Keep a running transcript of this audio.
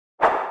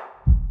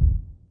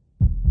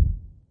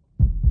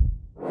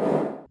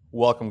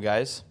Welcome,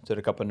 guys, to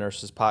the Cup of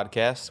Nurses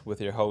podcast with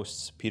your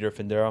hosts, Peter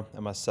Findero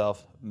and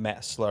myself,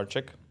 Matt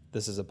Slarchik.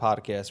 This is a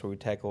podcast where we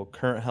tackle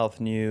current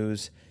health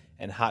news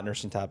and hot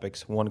nursing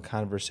topics, one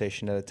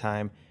conversation at a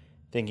time.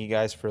 Thank you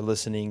guys for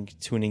listening,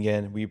 tuning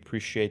in. We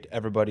appreciate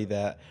everybody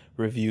that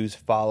reviews,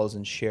 follows,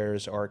 and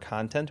shares our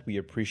content. We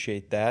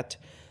appreciate that.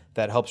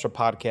 That helps our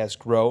podcast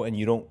grow, and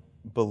you don't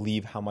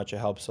believe how much it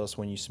helps us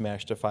when you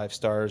smash the 5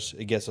 stars.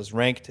 It gets us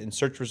ranked in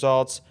search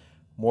results.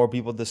 More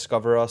people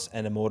discover us,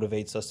 and it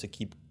motivates us to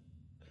keep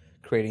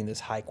creating this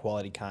high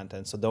quality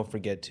content. So don't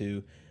forget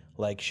to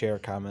like, share,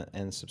 comment,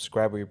 and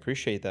subscribe. We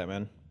appreciate that,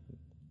 man.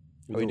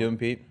 How are you doing,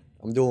 Pete?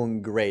 I'm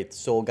doing great.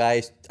 So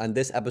guys, on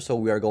this episode,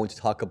 we are going to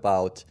talk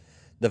about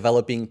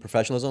developing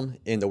professionalism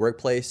in the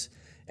workplace.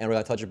 And we're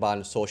going to touch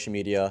upon social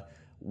media.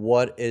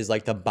 What is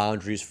like the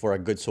boundaries for a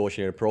good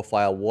social media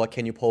profile? What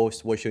can you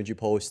post? What shouldn't you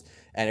post?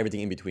 And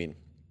everything in between.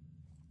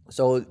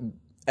 So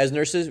as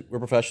nurses, we're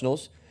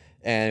professionals.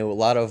 And a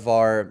lot of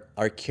our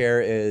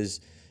care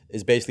is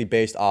basically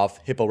based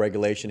off HIPAA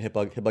regulation,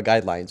 HIPAA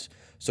guidelines.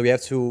 So we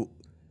have to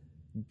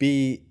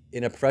be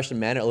in a professional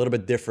manner a little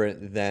bit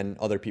different than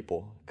other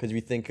people. Because if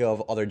you think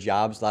of other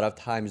jobs, a lot of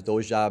times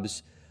those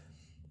jobs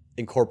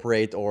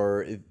incorporate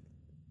or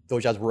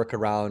those jobs work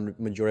around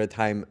majority of the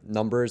time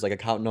numbers, like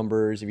account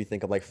numbers. If you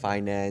think of like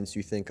finance,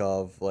 you think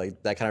of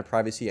like that kind of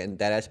privacy and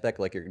that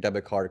aspect, like your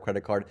debit card,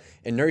 credit card.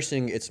 In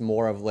nursing, it's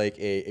more of like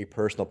a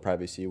personal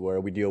privacy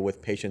where we deal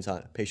with patients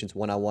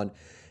one-on-one,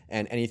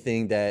 and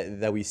anything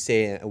that we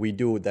say and we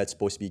do that's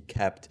supposed to be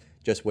kept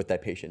just with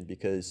that patient,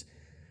 because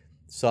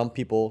some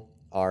people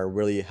are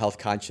really health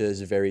conscious,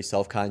 very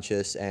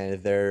self-conscious,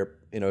 and they're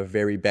in a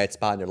very bad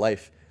spot in their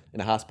life in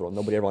a hospital.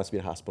 Nobody ever wants to be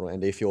in a hospital,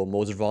 and they feel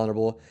most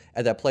vulnerable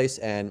at that place.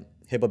 And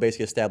HIPAA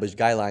basically established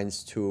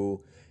guidelines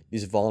to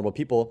these vulnerable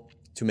people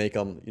to make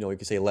them, you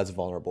could say less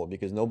vulnerable,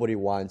 because most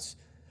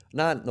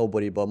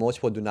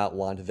people do not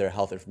want their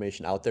health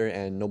information out there,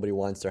 and nobody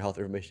wants their health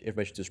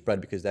information to spread,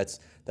 because that's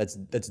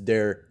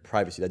their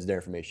privacy, that's their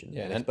information.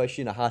 Yeah, and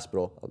especially in a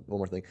hospital, one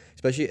more thing,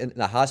 especially in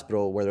a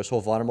hospital where they're so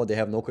vulnerable, they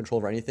have no control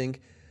over anything,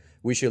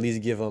 we should at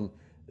least give them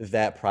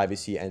that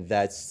privacy and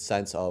that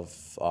sense of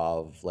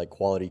like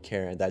quality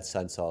care and that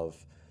sense of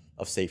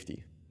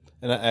safety.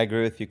 And I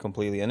agree with you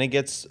completely. And it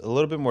gets a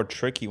little bit more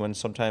tricky when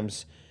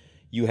sometimes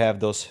you have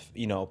those,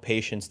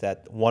 patients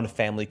that one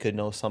family could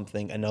know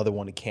something, another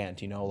one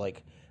can't.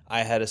 Like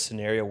I had a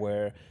scenario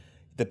where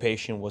the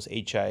patient was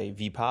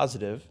HIV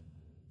positive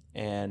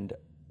and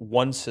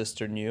one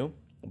sister knew,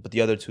 but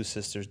the other 2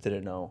 sisters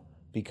didn't know,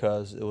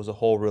 because it was a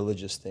whole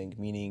religious thing,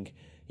 meaning,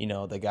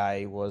 the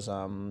guy was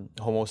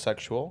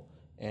homosexual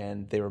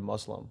and they were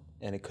Muslim,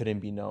 and it couldn't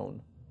be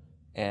known.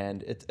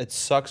 And it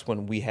sucks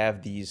when we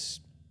have these,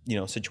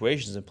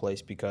 situations in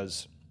place,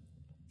 because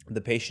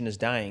the patient is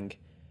dying.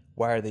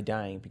 Why are they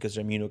dying? Because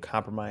they're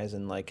immunocompromised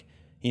and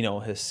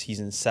he's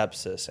in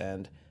sepsis,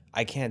 and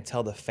I can't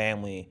tell the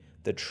family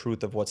the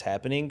truth of what's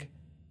happening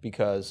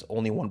because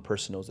only one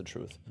person knows the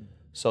truth.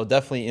 So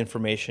definitely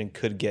information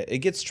it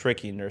gets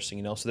tricky in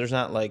nursing, so there's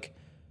not like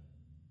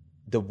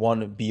the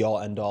one be all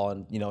end all,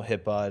 and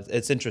HIPAA.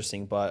 It's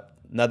interesting, but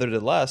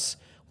nevertheless,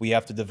 we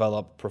have to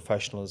develop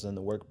professionalism in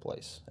the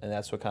workplace, and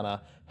that's what kind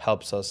of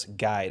helps us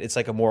guide. It's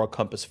like a moral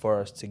compass for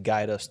us to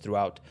guide us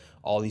throughout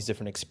all these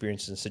different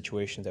experiences and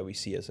situations that we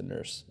see as a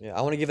nurse. Yeah,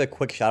 I want to give a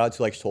quick shout out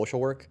to like social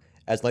work.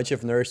 As night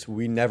shift nurse,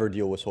 we never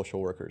deal with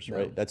social workers,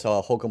 right? No. That's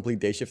a whole complete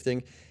day shift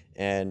thing,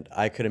 and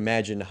I could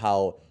imagine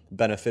how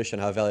beneficial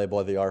and how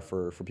valuable they are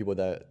for people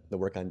that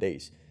work on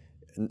days.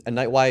 And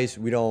night-wise,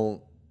 we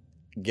don't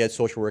get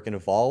social work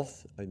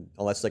involved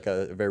unless like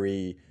a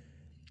very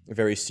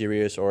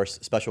serious or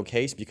special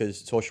case, because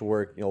social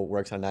work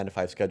works on a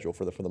 9-to-5 schedule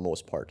for the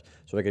most part.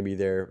 So they're gonna be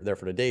there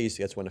for the days.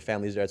 That's when the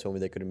family's there. That's when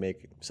they could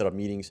set up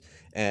meetings.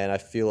 And I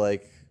feel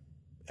like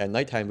at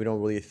nighttime we don't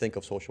really think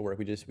of social work.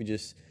 We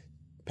just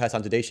pass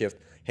on to day shift.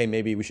 Hey,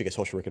 maybe we should get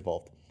social work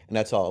involved, and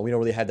that's all. We don't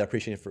really have that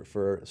appreciation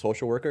for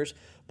social workers,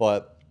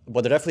 but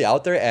they're definitely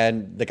out there,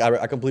 and like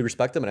I completely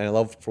respect them, and I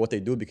love for what they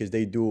do, because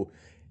they do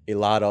a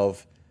lot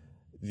of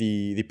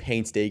the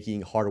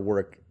painstaking hard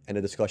work and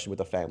a discussion with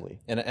the family.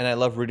 And I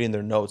love reading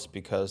their notes,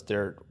 because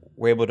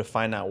we're able to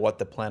find out what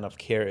the plan of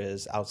care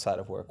is outside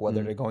of work,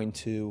 whether they're going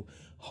to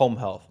home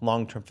health,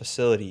 long-term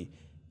facility,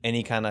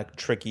 any kind of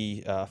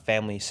tricky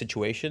family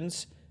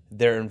situations,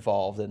 they're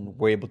involved, and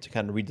we're able to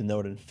kind of read the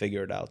note and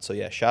figure it out. So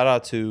yeah, shout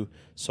out to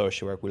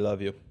social work. We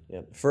love you.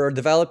 Yeah. For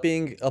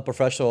developing a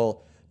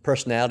professional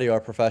personality or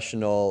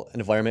professional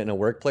environment in a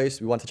workplace,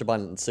 we want to touch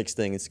upon 6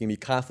 things. It's going to be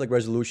conflict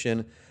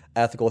resolution,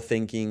 ethical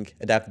thinking,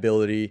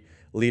 adaptability,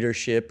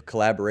 leadership,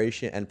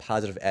 collaboration, and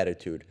positive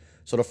attitude.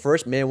 So the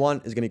first main one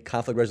is going to be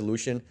conflict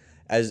resolution.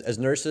 As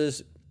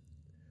nurses,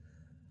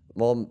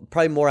 well,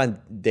 probably more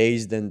on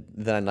days than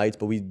on nights,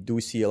 but we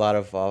do see a lot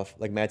of,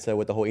 like Matt said,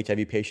 with the whole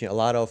HIV patient, a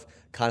lot of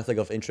conflict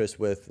of interest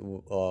with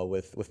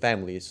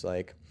families,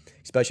 like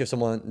especially if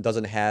someone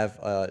doesn't have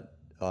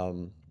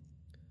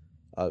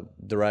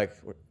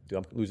direct. Dude,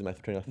 I'm losing my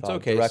train of thought.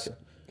 It's okay.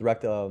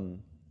 Direct.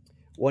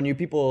 When you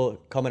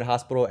people come in a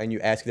hospital and you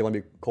ask if they want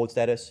to be code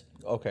status.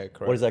 Okay,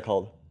 correct. What is that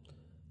called?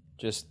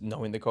 Just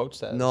knowing the code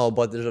says. No,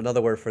 but there's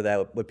another word for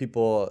that. When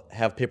people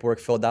have paperwork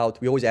filled out,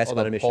 we always ask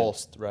about the admission.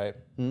 pulsed, right?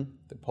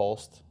 The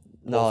pulsed.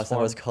 No, it's not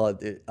what it's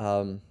called.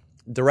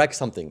 Direct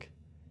something.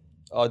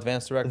 Oh,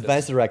 advanced directives.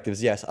 Advanced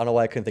directives, yes. I don't know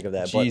why I couldn't think of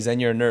that. Jeez,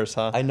 and you're a nurse,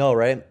 huh? I know,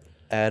 right?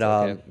 And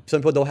okay. Some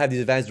people don't have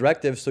these advanced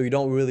directives, so you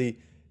don't really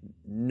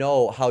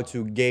know how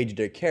to gauge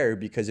their care,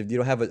 because if you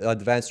don't have an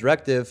advanced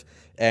directive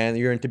and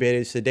you're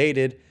intubated,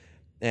 sedated,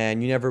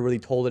 and you never really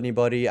told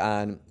anybody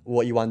on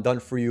what you want done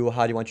for you,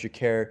 how do you want your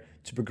care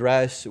to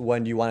progress,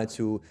 when do you want it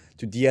to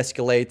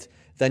de-escalate,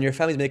 then your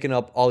family's making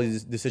up all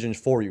these decisions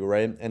for you,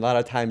 right? And a lot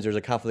of times there's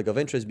a conflict of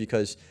interest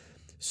because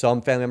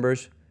some family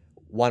members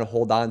want to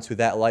hold on to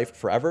that life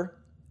forever,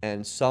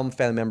 and some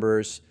family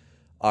members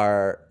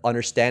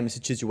understand the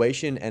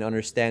situation and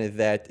understand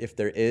that if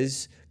there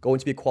is going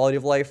to be quality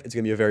of life, it's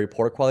going to be a very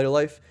poor quality of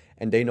life,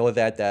 and they know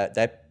that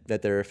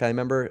their family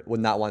member would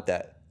not want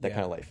that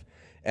kind of life.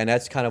 And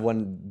that's kind of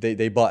when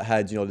they butt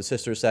heads. You know, the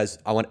sister says,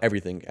 I want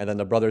everything. And then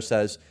the brother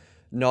says,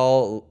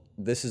 no,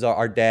 this is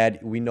our dad.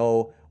 We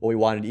know what we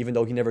wanted. Even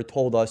though he never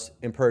told us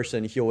in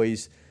person, he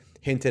always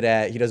hinted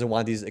at he doesn't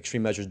want these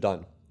extreme measures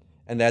done.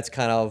 And that's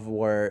kind of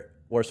where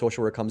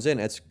social work comes in.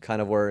 It's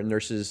kind of where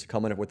nurses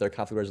come in with their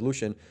conflict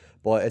resolution.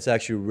 But it's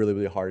actually really,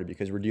 really hard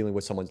because we're dealing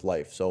with someone's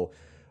life. So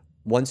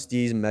once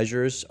these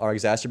measures are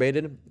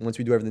exacerbated, once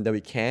we do everything that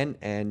we can,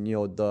 and you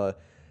know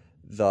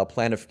the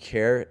plan of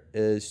care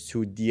is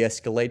to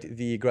de-escalate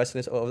the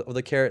aggressiveness of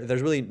the care,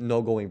 there's really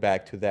no going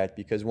back to that,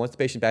 because once the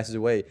patient passes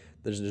away,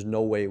 there's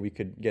no way we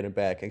could get him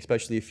back,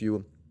 especially if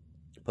you,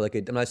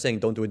 I'm not saying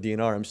don't do a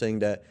DNR, I'm saying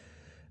that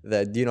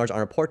DNRs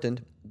are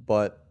important,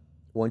 but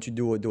once you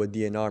do a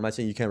DNR, I'm not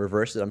saying you can't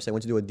reverse it, I'm saying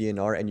once you do a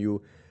DNR and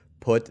you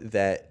put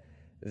that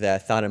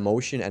thought in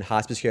motion and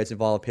hospice care gets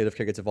involved, palliative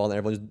care gets involved, and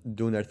everyone's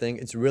doing their thing,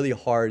 it's really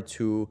hard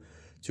to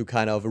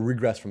kind of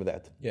regress from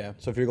that. Yeah.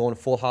 So if you're going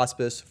full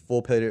hospice,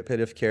 full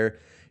palliative care,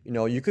 you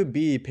know, you could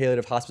be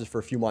palliative hospice for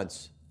a few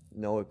months,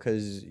 you know,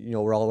 because, you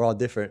know, we're all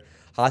different.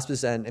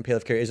 Hospice and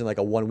palliative care isn't like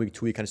a 1 week,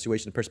 2 week kind of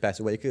situation. The person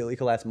passes away. It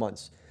could last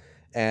months.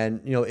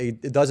 And, you know,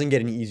 it doesn't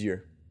get any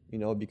easier, you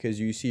know, because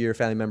you see your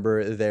family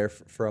member there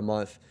for a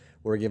month.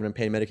 We're giving them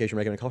pain medication,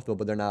 making them comfortable,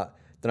 but they're not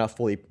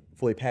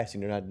fully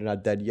passing. They're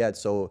not dead yet.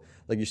 So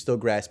like you're still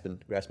grasping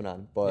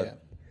on. But yeah.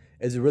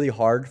 It's really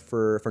hard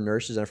for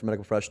nurses and for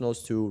medical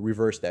professionals to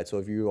reverse that. So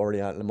if you're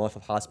already on a month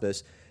of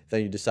hospice,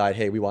 then you decide,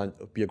 hey, we want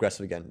to be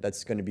aggressive again.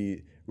 That's going to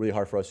be really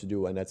hard for us to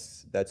do, and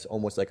that's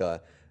almost like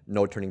a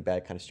no turning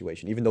back kind of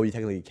situation, even though you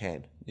technically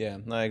can. Yeah,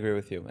 I agree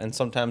with you. And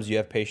sometimes you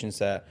have patients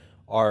that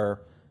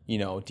are, you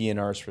know,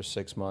 DNRs for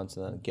 6 months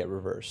and then get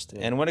reversed.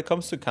 Yeah. And when it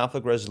comes to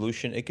conflict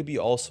resolution, it could be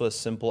also as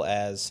simple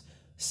as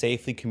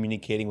safely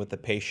communicating with the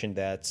patient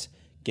that's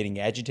getting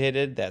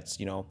agitated, that's,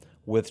 you know,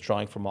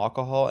 withdrawing from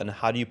alcohol, and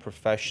how do you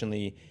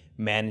professionally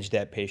manage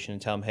that patient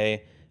and tell them,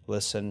 hey,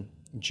 listen,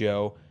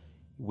 Joe,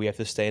 we have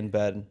to stay in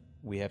bed,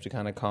 we have to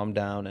kind of calm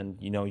down, and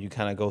you know, you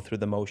kind of go through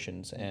the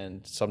motions,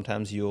 and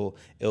sometimes it'll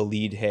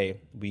lead,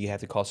 hey, we have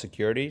to call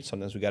security,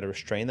 sometimes we got to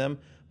restrain them,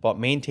 but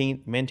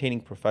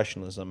maintaining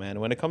professionalism. And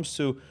when it comes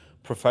to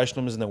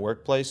professionalism in the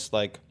workplace,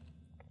 like,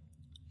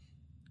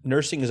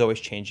 nursing is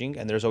always changing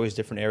and there's always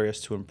different areas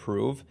to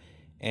improve.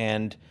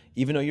 And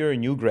even though you're a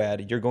new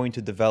grad, you're going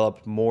to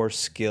develop more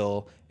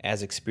skill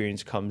as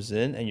experience comes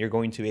in, and you're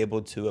going to be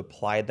able to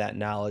apply that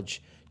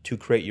knowledge to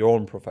create your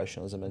own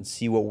professionalism and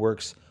see what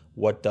works,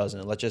 what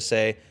doesn't. Let's just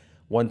say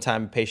one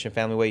time, patient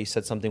family way, you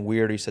said something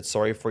weird, or you said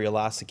sorry for your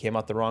loss, it came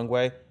out the wrong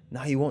way.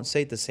 Now you won't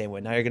say it the same way.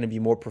 Now you're going to be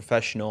more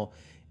professional,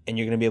 and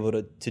you're going to be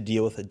able to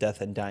deal with the death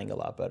and dying a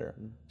lot better.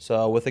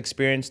 So with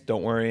experience,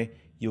 don't worry,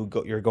 you're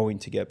going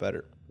to get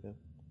better.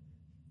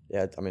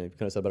 Yeah, I mean, I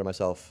couldn't have said better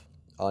myself.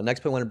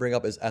 Next point I want to bring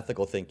up is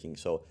ethical thinking.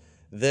 So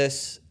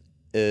there's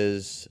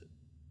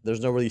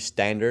no really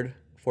standard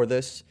for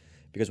this,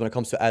 because when it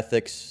comes to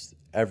ethics,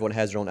 everyone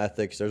has their own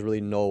ethics. There's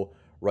really no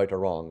right or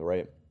wrong,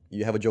 right?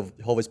 You have a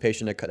Jehovah's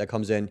patient that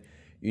comes in,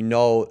 you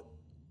know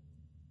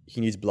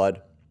he needs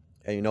blood,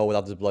 and you know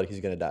without this blood he's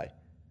going to die,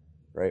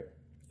 right?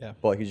 Yeah.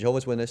 But he's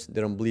Jehovah's Witness.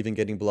 They don't believe in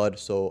getting blood,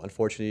 so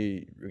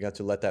unfortunately we got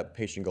to let that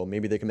patient go.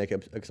 Maybe they can make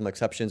some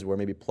exceptions where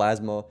maybe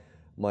plasma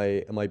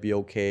might be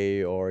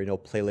okay, or, you know,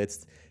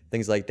 platelets,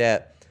 things like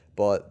that.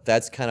 But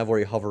that's kind of where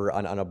you hover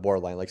on a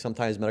borderline. Like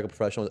sometimes medical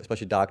professionals,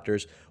 especially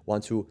doctors,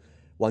 want to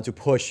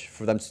push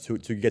for them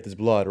to get this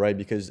blood, right?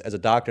 Because as a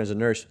doctor, as a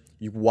nurse,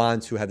 you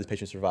want to have this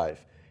patient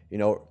survive. You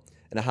know,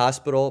 in a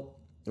hospital,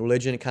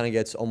 religion kind of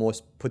gets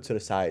almost put to the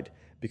side,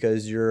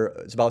 because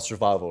it's about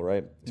survival,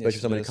 right? Especially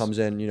if somebody comes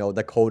in, you know,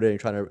 that coded and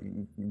trying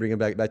to bring him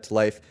back to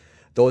life.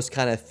 Those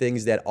kind of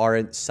things that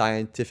aren't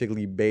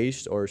scientifically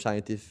based or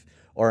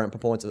aren't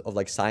proponents of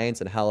like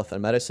science and health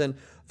and medicine,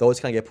 those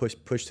kind of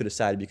get pushed to the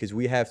side, because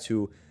we have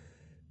to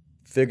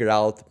figure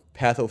out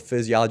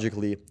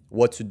pathophysiologically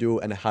what to do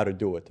and how to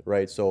do it,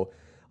 right? So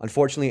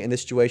unfortunately, in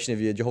this situation,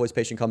 if a Jehovah's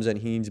patient comes in,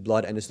 he needs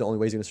blood, and it's the only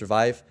way he's going to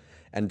survive,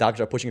 and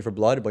doctors are pushing for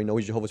blood, but you know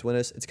he's Jehovah's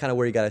Witness, it's kind of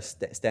where you got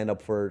to stand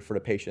up for the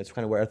patient. It's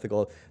kind of where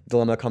ethical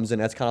dilemma comes in.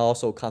 That's kind of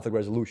also conflict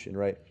resolution,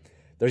 right?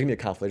 there's gonna be a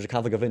conflict. There's a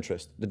conflict of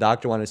interest. The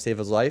doctor wanted to save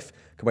his life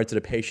compared to the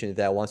patient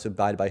that wants to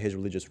abide by his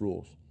religious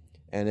rules,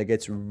 and it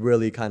gets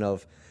really kind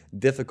of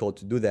difficult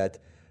to do that.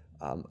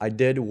 I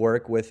did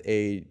work with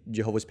a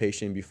Jehovah's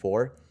patient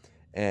before,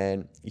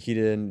 and he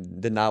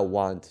did not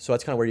want. So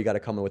that's kind of where you got to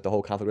come in with the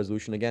whole conflict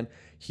resolution again.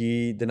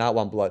 He did not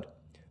want blood,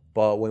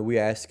 but when we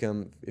asked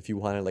him if he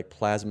wanted like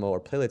plasma or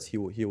platelets,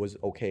 he was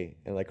okay,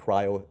 and like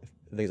cryo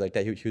things like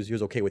that. He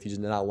was okay with. He just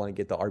did not want to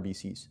get the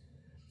RBCs,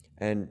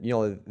 and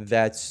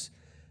that's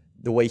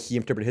the way he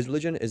interpreted his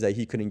religion, is that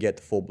he couldn't get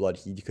the full blood.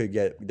 He could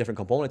get different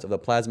components of the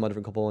plasma,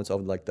 different components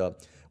of like the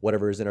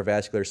whatever is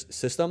intervascular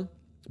system,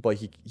 but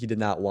he did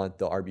not want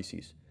the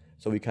RBCs.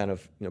 So we kind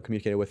of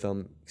communicated with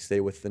him, stay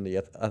within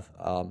the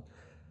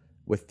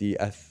with the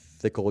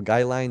ethical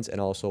guidelines,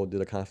 and also did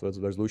a conflict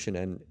resolution,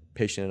 and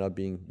patient ended up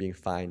being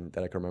fine,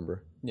 that I can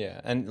remember. Yeah,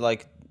 and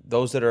like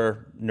those that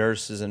are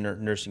nurses and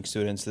nursing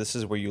students, this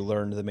is where you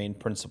learn the main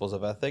principles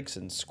of ethics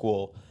in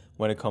school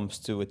when it comes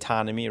to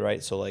autonomy,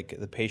 right? So like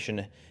the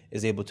patient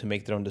is able to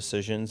make their own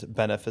decisions,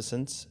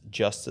 beneficence,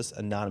 justice,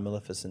 and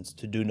non-maleficence,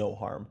 to do no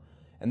harm.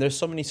 And there's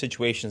so many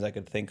situations I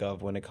could think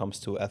of when it comes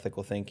to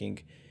ethical thinking.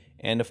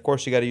 And of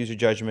course, you got to use your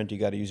judgment. You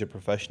got to use your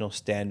professional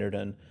standard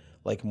and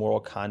like moral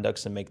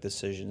conducts and make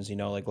decisions.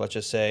 Like let's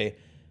just say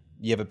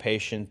you have a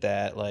patient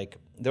that like,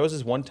 there was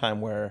this one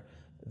time where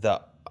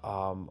the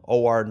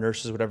OR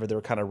nurses, whatever, they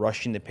were kind of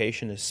rushing the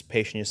patient. This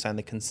patient just signed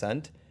the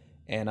consent.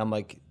 And I'm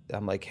like,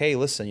 hey,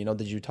 listen,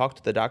 did you talk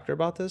to the doctor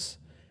about this?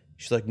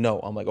 She's like, no.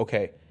 I'm like,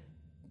 okay,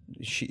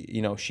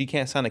 she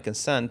can't sign a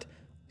consent.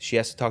 She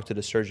has to talk to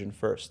the surgeon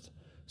first.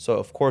 So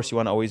of course you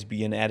want to always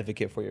be an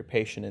advocate for your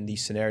patient in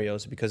these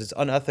scenarios, because it's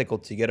unethical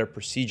to get a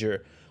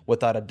procedure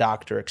without a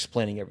doctor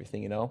explaining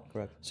everything,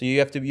 Correct. So you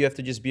have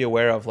to just be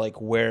aware of like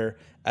where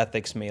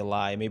ethics may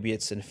lie. Maybe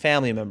it's in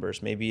family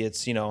members, maybe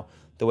it's,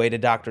 the way the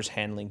doctor's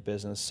handling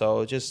business.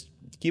 So just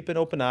keep an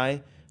open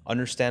eye,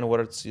 understand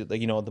what it's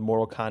like, the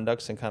moral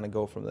conducts, and kind of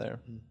go from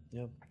there.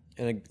 Yeah.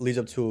 And it leads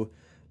up to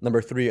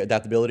number 3,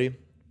 adaptability.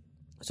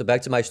 So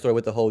back to my story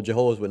with the whole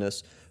Jehovah's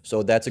Witness.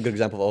 So that's a good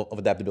example of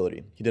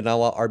adaptability. He did not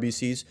want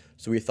RBCs,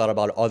 so we thought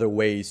about other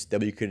ways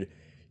that we could,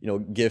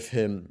 give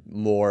him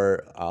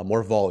more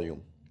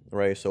volume,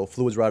 right? So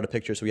fluids were out of the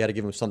picture, so we had to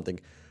give him something.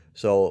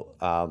 So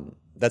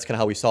that's kind of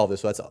how we solved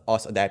this. So that's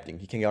us adapting.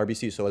 He can't get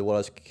RBCs, so what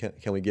else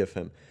can we give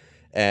him?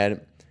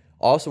 And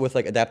also with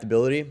like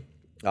adaptability,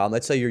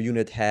 let's say your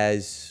unit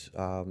has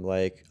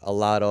like a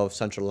lot of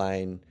central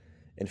line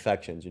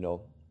infections.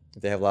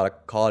 If they have a lot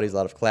of colities, a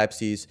lot of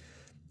collapses.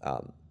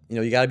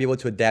 You got to be able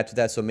to adapt to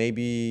that. So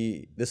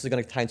maybe this is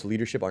going to tie into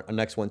leadership, our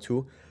next one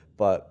too.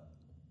 But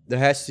there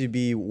has to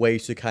be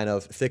ways to kind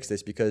of fix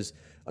this, because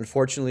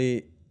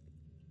unfortunately,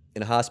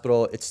 in a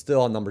hospital, it's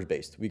still on numbers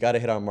based. We got to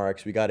hit our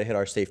marks. We got to hit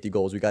our safety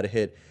goals. We got to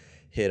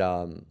hit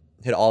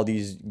all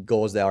these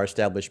goals that are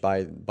established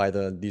by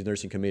these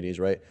nursing committees,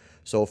 right?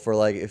 So for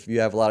like, if you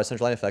have a lot of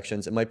central line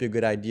infections, it might be a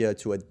good idea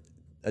to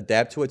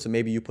adapt to it. So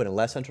maybe you put in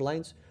less central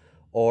lines,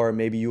 or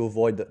maybe you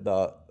avoid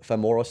the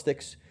femoral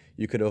sticks.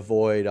 You could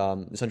avoid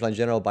the central line in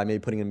general by maybe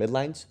putting in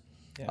midlines,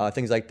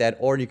 things like that.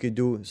 Or you could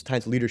do,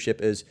 tied to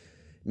leadership, is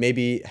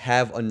maybe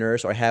have a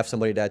nurse or have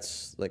somebody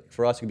that's like,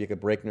 for us, it could be like a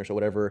break nurse or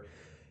whatever,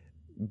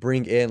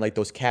 bring in like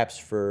those caps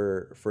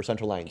for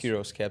central lines.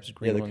 Kuros caps,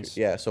 green ones.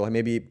 Yeah, so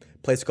maybe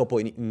place a couple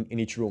in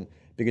each room,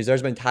 because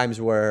there's been times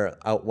where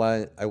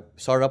when I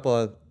started up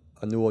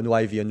a new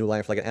IV, a new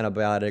line for like an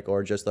antibiotic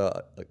or just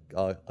a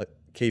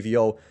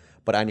KVO,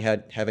 but I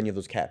didn't have any of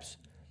those caps.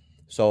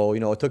 So,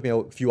 it took me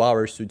a few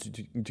hours to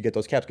get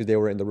those caps, because they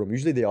were in the room.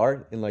 Usually they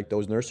are in like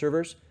those nurse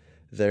servers.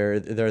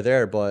 They're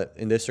there, but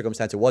in this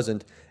circumstance it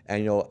wasn't.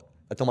 And,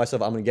 I told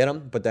myself I'm going to get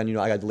them, but then,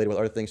 I got delayed with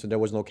other things. So there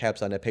was no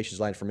caps on that patient's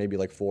line for maybe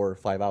like 4 or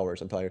 5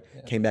 hours until I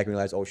came back and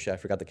realized, oh shit, I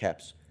forgot the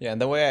caps. Yeah,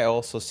 and the way I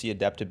also see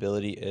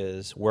adaptability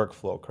is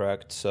workflow,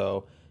 correct?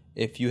 So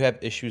if you have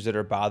issues that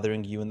are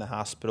bothering you in the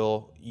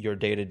hospital, your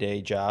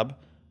day-to-day job,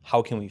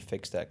 how can we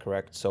fix that,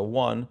 correct? So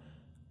one,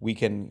 we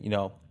can,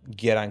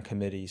 get on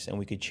committees and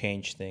we could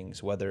change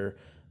things, whether,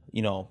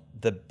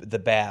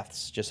 the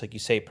baths, just like you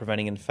say,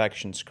 preventing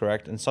infections,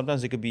 correct? And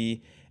sometimes it could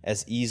be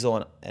as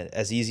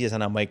easy as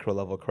on a micro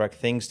level, correct?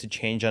 Things to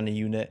change on the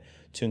unit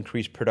to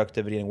increase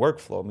productivity and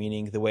workflow,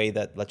 meaning the way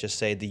that, let's just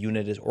say, the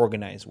unit is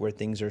organized, where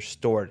things are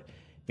stored.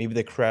 Maybe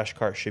the crash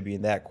cart should be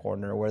in that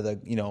corner, where the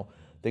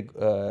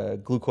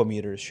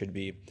glucometers should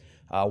be.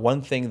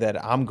 One thing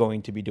that I'm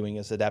going to be doing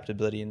is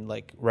adaptability, and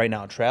like right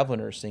now, travel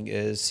nursing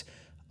is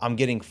I'm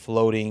getting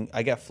floating.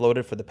 I got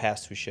floated for the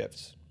past 2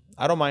 shifts.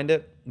 I don't mind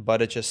it,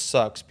 but it just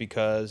sucks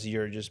because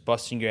you're just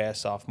busting your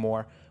ass off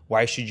more.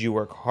 Why should you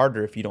work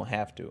harder if you don't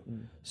have to?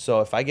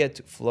 So if I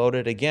get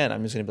floated again,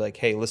 I'm just going to be like,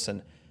 hey,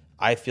 listen,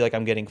 I feel like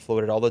I'm getting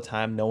floated all the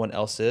time. No one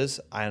else is.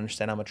 I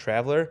understand I'm a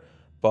traveler,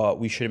 but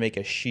we should make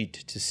a sheet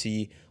to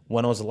see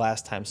when was the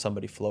last time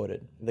somebody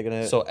floated.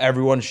 So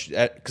everyone,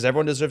 because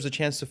everyone deserves a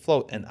chance to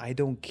float, and I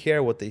don't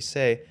care what they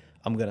say,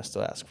 I'm going to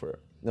still ask for it.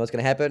 You know what's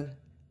going to happen?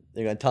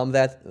 They're going to tell them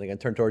that, and they're going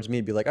to turn towards me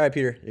and be like, all right,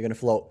 Peter, you're going to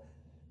float.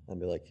 I'd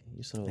be like,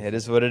 you son of a It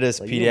is what it is,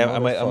 like, PD. you I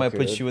might put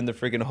motherfucker. you in the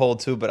freaking hole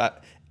too,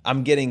 but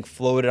I'm getting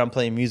floated. I'm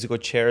playing musical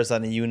chairs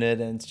on a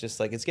unit, and it's just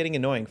like it's getting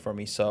annoying for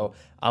me. So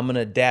I'm gonna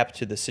adapt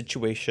to the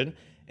situation,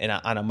 and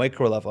on a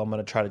micro level, I'm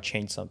gonna try to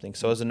change something.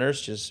 So as a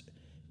nurse, just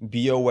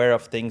be aware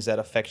of things that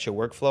affect your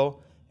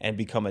workflow and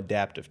become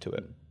adaptive to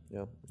it.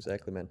 Yeah,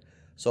 exactly, man.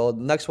 So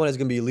the next one is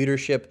gonna be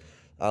leadership.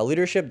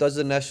 Leadership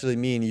doesn't necessarily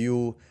mean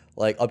you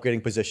like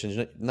upgrading positions.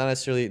 Not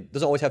necessarily.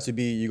 Doesn't always have to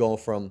be you going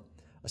from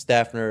a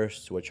staff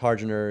nurse to a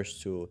charge nurse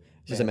to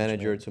assistant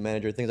manager to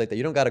manager, things like that.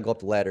 You don't got to go up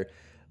the ladder.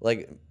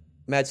 Like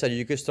Matt said,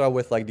 you could start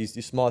with like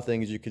these small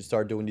things. You could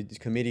start doing these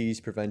committees,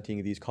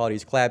 preventing these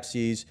CAUTIs,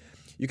 CLABSIs.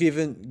 You could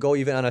even go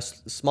even on a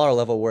smaller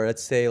level where,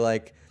 let's say,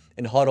 like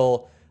in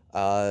huddle,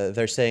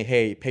 they're saying,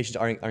 hey, patients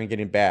aren't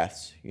getting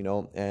baths,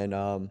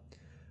 and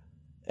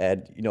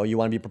you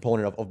want to be a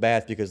proponent of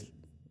bath because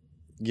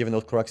giving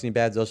those chlorhexidine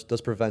baths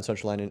does prevent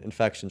central line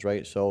infections,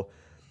 right? So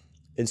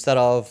instead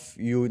of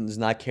you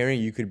not caring,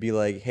 you could be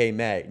like, hey,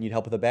 Matt, you need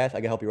help with a bath?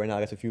 I can help you right now.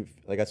 I got a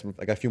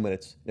few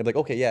minutes. And they're like,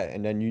 okay, yeah.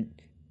 And then you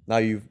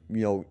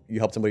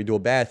help somebody do a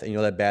bath, and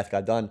that bath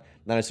got done,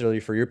 not necessarily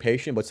for your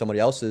patient, but somebody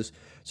else's.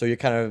 So you're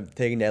kind of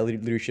taking that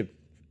leadership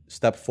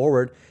step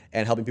forward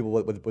and helping people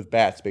with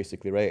baths,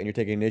 basically, right? And you're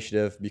taking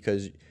initiative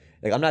because,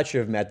 like, I'm not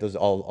sure if Matt does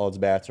all his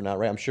baths or not,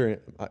 right? I'm sure,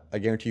 I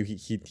guarantee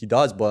you he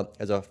does, but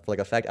for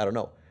a fact, I don't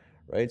know,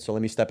 right? So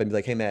let me step in and be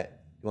like, hey,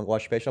 Matt, you want to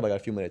watch your patient? I got a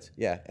few minutes.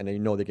 Yeah, and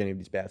then they're getting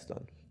these baths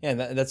done. Yeah, and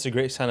that's a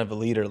great sign of a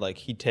leader. Like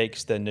he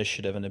takes the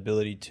initiative and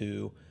ability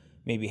to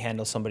maybe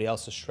handle somebody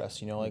else's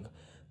stress. Like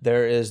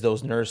there is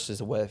those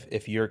nurses with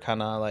if you're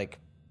kind of like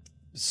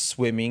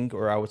swimming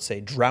or I would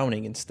say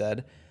drowning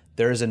instead,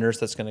 there is a nurse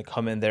that's going to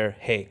come in there.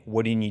 Hey,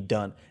 what do you need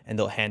done? And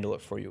they'll handle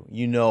it for you.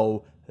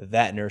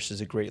 That nurse is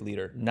a great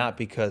leader, not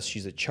because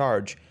she's a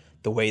charge,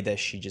 the way that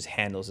she just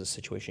handles the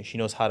situation. She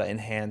knows how to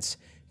enhance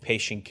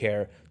patient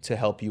care to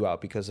help you out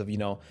because of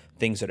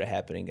things that are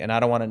happening. And I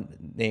don't want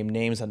to name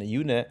names on the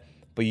unit,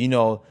 but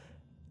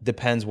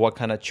depends what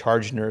kind of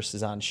charge nurse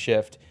is on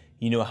shift.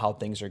 How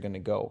things are going to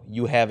go.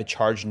 You have a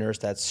charge nurse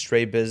that's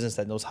straight business,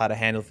 that knows how to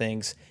handle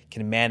things,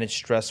 can manage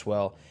stress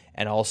well,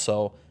 and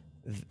also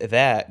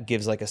that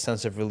gives like a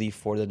sense of relief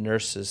for the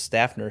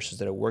staff nurses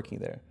that are working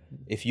there.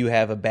 If you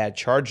have a bad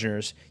charge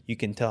nurse, you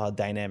can tell how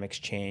dynamics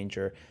change,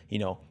 or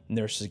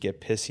nurses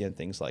get pissy and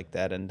things like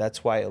that. And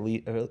that's why a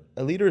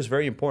leader is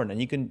very important. And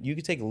you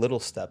can take little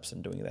steps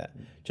in doing that.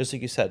 Just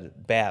like you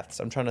said, baths.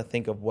 I'm trying to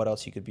think of what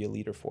else you could be a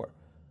leader for.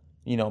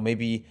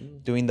 Maybe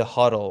doing the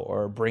huddle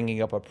or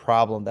bringing up a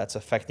problem that's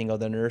affecting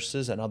other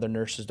nurses and other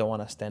nurses don't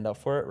want to stand up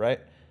for it,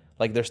 right?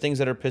 Like there's things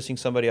that are pissing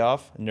somebody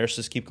off.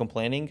 Nurses keep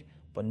complaining,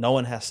 but no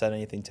one has said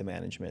anything to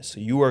management. So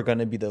you are going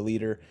to be the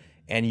leader,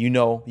 and you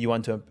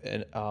want to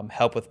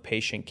help with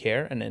patient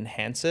care and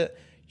enhance it.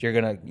 You're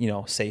going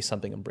to, say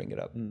something and bring it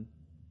up.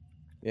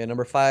 Yeah,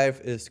 number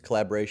 5 is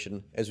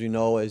collaboration. As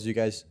you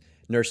guys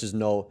nurses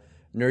know,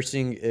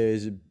 nursing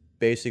is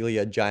basically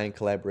a giant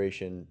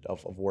collaboration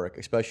of work,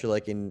 especially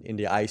like in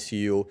the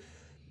ICU.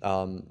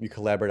 We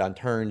collaborate on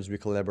turns, we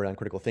collaborate on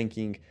critical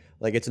thinking.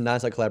 Like it's a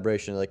non-stop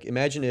collaboration. Like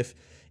imagine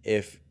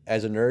if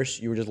as a nurse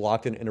you were just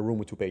locked in a room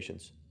with 2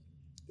 patients.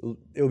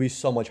 It would be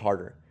so much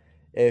harder.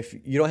 If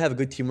you don't have a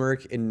good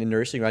teamwork in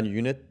nursing around your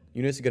unit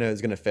is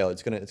gonna fail.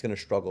 It's gonna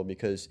struggle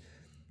because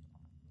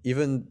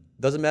even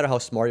doesn't matter how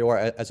smart you are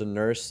as a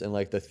nurse and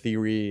like the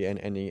theory and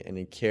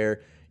any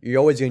care, you're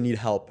always gonna need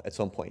help at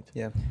some point.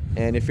 Yeah.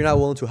 And if you're not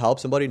willing to help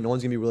somebody, no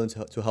one's gonna be willing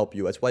to help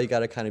you. That's why you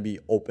gotta kind of be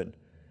open.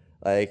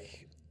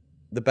 Like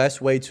the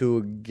best way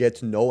to get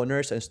to know a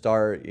nurse and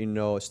start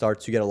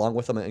to get along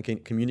with them and can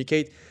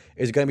communicate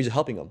is gonna be just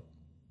helping them.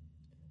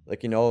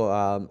 Like,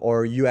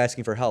 or you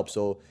asking for help.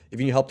 So if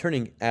you need help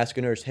turning, ask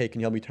a nurse, hey, can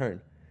you help me turn?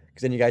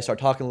 Because then you guys start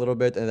talking a little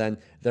bit, and then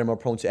they're more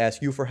prone to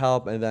ask you for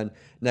help. And then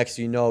next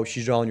thing you know,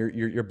 she's drawing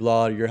your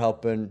blood, you're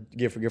helping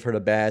give her the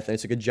bath. And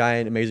it's like a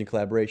giant, amazing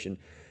collaboration.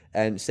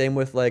 And same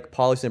with like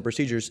policy and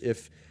procedures.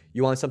 If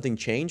you want something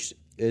changed,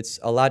 it's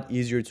a lot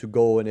easier to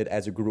go in it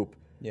as a group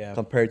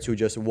compared to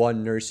just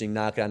one nursing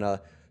knocking on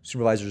a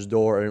supervisor's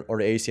door or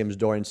the ACM's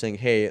door and saying,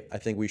 hey, I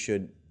think we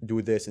should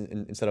do this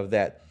instead of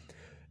that.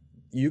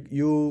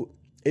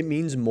 It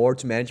means more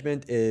to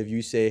management if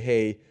you say,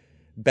 hey,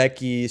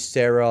 Becky,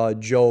 Sarah,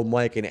 Joe,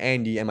 Mike, and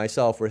Andy, and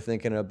myself, we're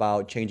thinking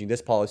about changing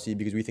this policy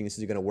because we think this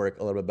is going to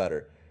work a little bit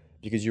better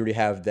because you already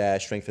have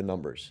that strength in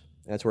numbers.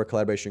 And that's where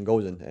collaboration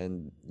goes in,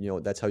 and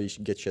that's how you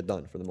should get shit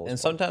done for the most part. And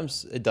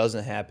sometimes it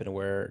doesn't happen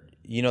where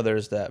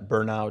there's that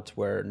burnout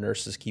where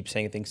nurses keep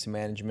saying things to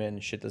management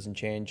and shit doesn't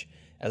change.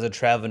 As a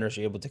travel nurse,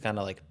 you're able to kind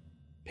of like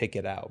pick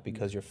it out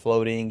because you're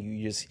floating.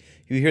 You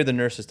hear the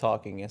nurses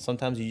talking, and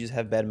sometimes you just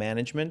have bad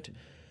management.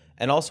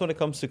 And also when it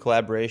comes to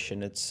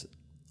collaboration, it's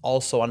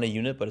also on the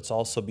unit, but it's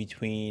also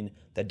between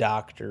the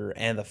doctor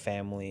and the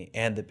family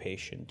and the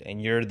patient.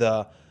 And you're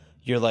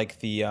like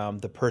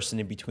the person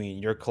in between.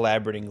 You're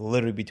collaborating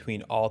literally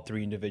between all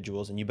 3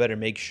 individuals, and you better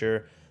make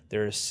sure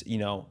there's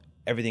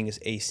everything is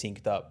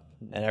asynced up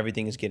and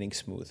everything is getting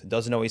smooth. It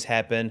doesn't always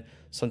happen.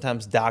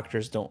 Sometimes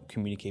doctors don't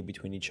communicate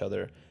between each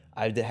other.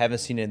 haven't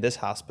seen it in this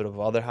hospital. Of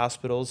other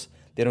hospitals,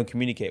 they don't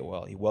communicate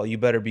well. Well, you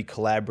better be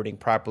collaborating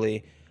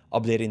properly,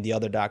 updating the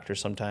other doctors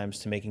sometimes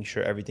to making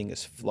sure everything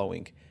is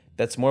flowing.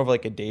 That's more of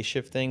like a day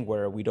shift thing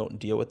where we don't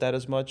deal with that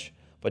as much.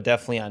 But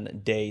definitely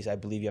on days, I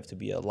believe you have to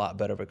be a lot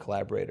better of a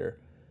collaborator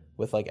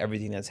with like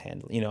everything that's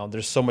handled.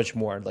 There's so much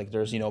more. Like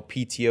there's,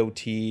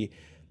 PTOT,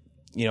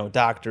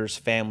 doctors,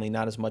 family,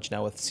 not as much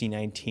now with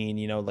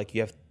C19, like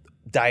you have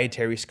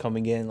dietaries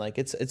coming in. Like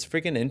it's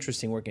freaking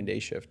interesting working day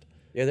shift.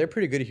 Yeah, they're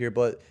pretty good here,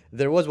 but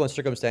there was one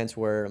circumstance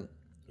where,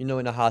 in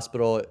a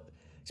hospital,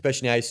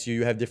 especially in ICU,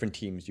 you have different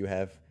teams. You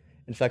have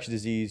infectious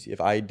disease, you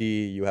have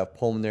ID, you have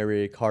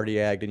pulmonary,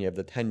 cardiac, then you have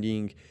the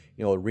tending,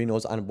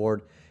 renals on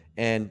board.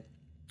 And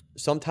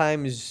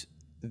sometimes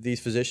these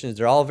physicians,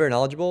 they're all very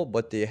knowledgeable,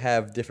 but they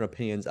have different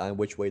opinions on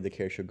which way the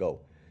care should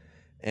go.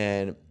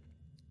 And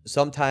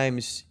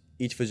sometimes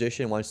each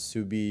physician wants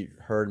to be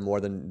heard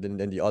more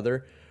than the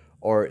other,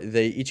 or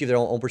they each have their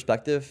own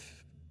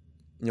perspective,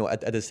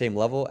 at the same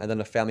level, and then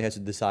the family has to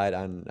decide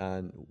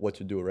on what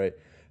to do, right?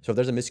 So if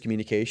there's a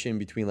miscommunication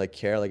between like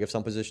care, like if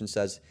some physician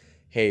says,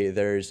 hey,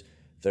 there's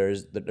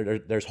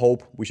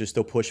hope, we should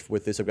still push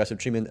with this aggressive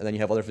treatment, and then you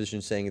have other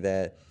physicians saying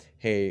that,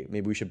 hey,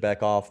 maybe we should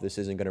back off, this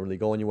isn't going to really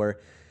go anywhere,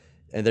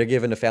 and they're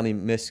giving the family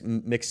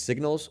mixed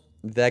signals,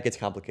 that gets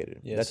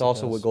complicated. Yes, that's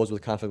also what goes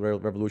with conflict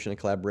resolution and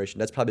collaboration.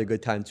 That's probably a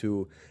good time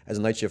to, as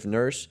a night shift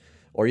nurse,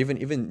 or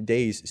even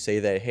days, say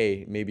that,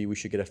 hey, maybe we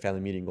should get a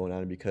family meeting going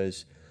on,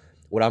 because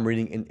what I'm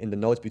reading in the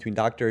notes between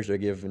doctors, they're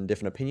giving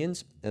different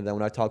opinions. And then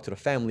when I talk to the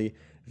family,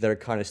 they're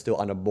kind of still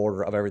on the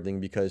border of everything,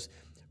 because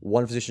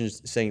one physician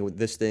is saying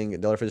this thing,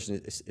 the other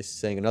physician is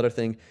saying another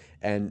thing,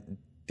 and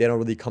they don't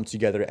really come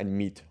together and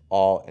meet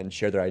all and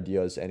share their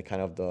ideas and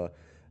kind of the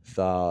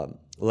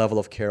level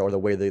of care or the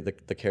way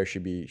the care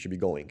should be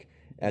going.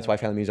 And that's why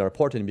family meetings are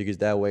important, because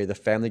that way the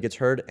family gets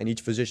heard and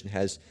each physician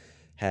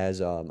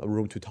has a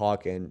room to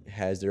talk and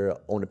has their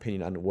own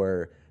opinion on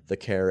where the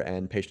care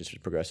and patients is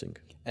progressing.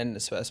 And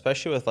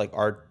especially with like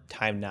our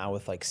time now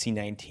with like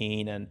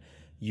C19 and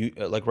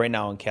like right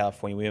now in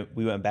California,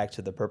 we went back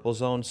to the purple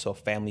zone, so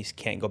families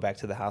can't go back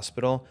to the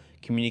hospital.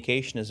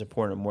 Communication is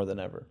important more than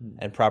ever,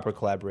 and proper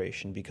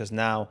collaboration, because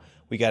now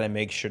we got to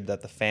make sure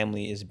that the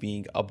family is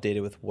being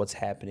updated with what's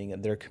happening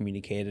and they're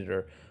communicated,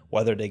 or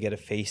whether they get a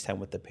FaceTime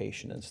with the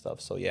patient and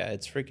stuff. So yeah,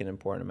 it's freaking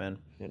important, man.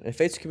 And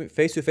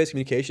face-to-face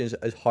communication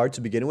is hard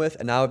to begin with,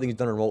 and now everything's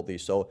done remotely.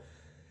 So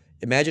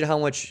imagine how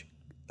much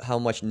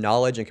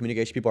knowledge and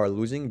communication people are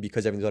losing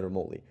because everything's done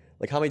remotely.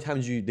 Like how many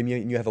times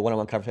you have a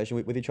one-on-one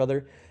conversation with each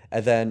other,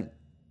 and then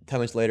 10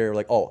 minutes later,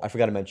 like, I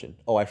forgot to mention,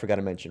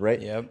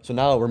 right? Yep. So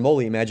now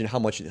remotely, imagine how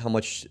much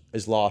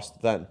is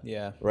lost then.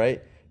 Yeah.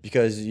 Right?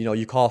 Because,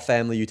 you call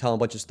family, you tell them a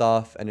bunch of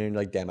stuff, and then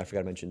you're like, damn, I forgot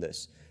to mention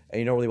this. And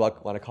you don't really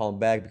want to call them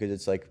back because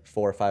it's like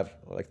 4 or 5,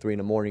 like 3 in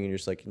the morning, and you're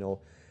just like,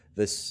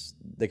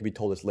 they could be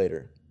told this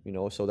later.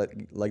 So that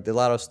like a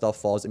lot of stuff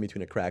falls in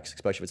between the cracks,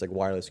 especially if it's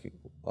like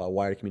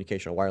wired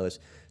communication or wireless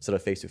instead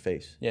of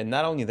face-to-face. Yeah,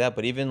 not only that,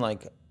 but even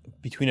like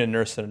between a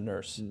nurse and a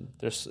nurse,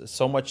 there's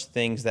so much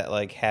things that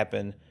like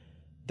happen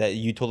that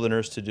you told the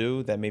nurse to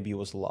do that maybe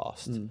was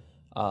lost.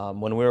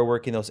 When we were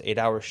working those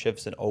 8-hour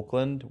shifts in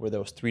Oakland, where there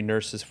was 3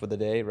 nurses for the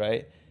day,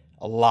 right?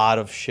 A lot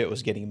of shit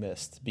was getting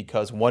missed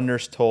because one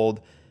nurse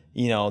told,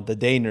 the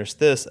day nurse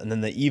this, and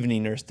then the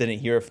evening nurse didn't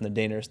hear it from the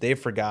day nurse. They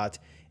forgot.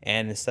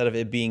 And instead of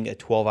it being a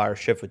 12-hour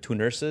shift with 2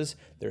 nurses,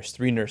 there's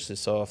 3 nurses.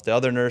 So if the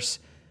other nurse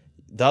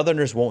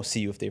won't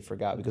see you if they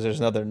forgot, because there's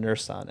another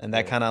nurse on. And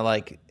that kind of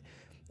like,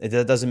 it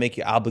doesn't make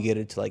you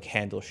obligated to like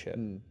handle shit.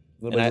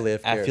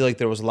 I feel like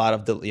there was a lot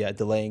of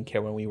delay in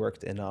care when we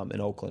worked in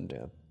Oakland.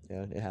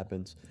 Yeah, it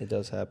happens. It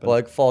does happen.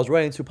 But it falls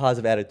right into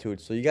positive attitude.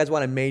 So you guys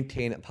want to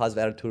maintain a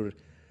positive attitude.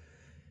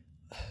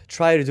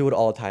 Try to do it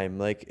all the time.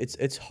 Like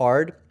it's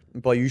hard,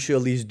 but you should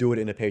at least do it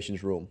in a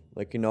patient's room.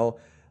 Like,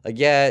 like,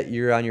 yeah,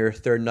 you're on your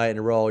 3rd night in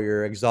a row,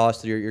 you're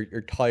exhausted,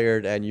 you're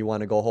tired, and you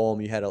want to go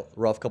home, you had a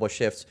rough couple of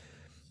shifts.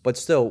 But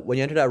still, when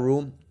you enter that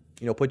room,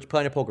 put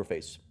on your poker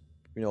face.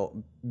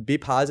 Be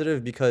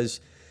positive, because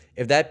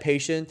if that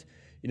patient,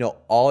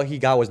 all he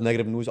got was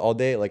negative news all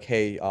day, like,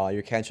 hey,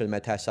 your cancer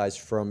metastasized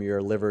from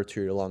your liver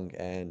to your lung,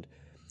 and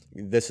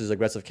this is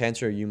aggressive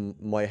cancer, you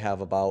might have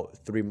about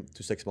 3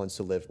 to 6 months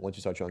to live once you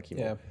start your own chemo.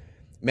 Yeah.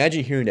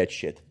 Imagine hearing that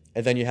shit.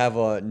 And then you have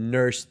a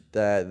nurse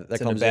that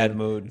comes in a bad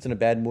mood. It's in a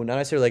bad mood, not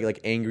necessarily like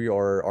angry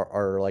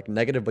or like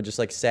negative, but just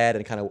like sad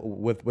and kind of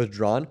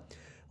withdrawn.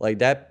 Like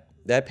that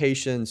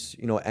patient's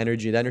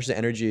energy, that nurse's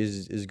energy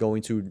is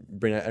going to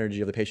bring that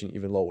energy of the patient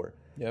even lower.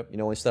 Yep.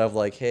 Instead of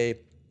like, hey,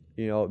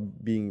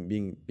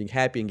 being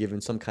happy and giving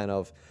some kind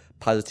of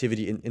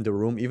positivity in the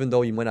room, even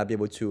though you might not be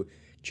able to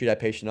cheer that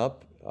patient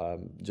up,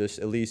 just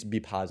at least be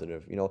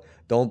positive.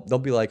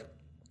 Don't be like,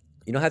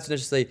 you don't have to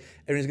necessarily say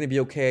everything's going to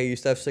be okay. You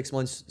still have 6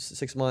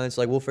 months.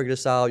 Like, we'll figure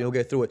this out. You'll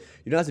get through it.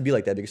 You don't have to be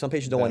like that, because some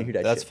patients don't want to hear that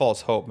shit. That's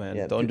false hope, man.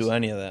 Yeah, don't do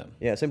any of that.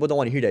 Yeah, some people don't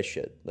want to hear that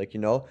shit. Like,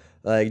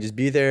 like just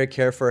be there,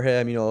 care for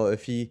him.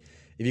 If he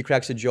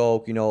cracks a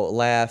joke,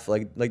 laugh.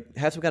 Like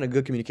have some kind of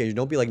good communication.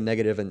 Don't be like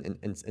negative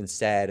and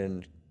sad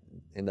and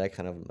in that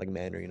kind of like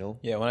manner, you know?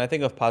 Yeah, when I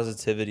think of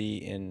positivity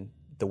in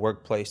the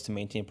workplace to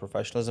maintain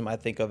professionalism, I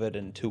think of it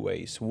in two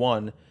ways.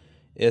 One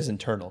is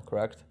internal,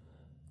 correct?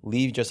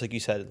 Leave, just like you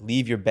said,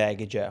 leave your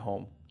baggage at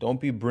home.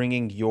 Don't be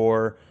bringing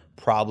your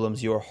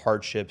problems, your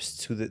hardships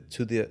to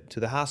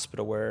the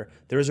hospital where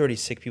there's already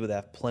sick people that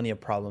have plenty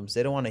of problems.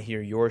 They don't want to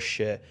hear your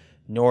shit,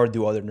 nor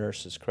do other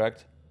nurses,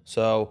 correct?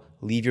 So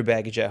leave your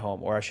baggage at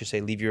home, or I should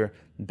say, leave your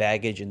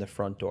baggage in the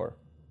front door.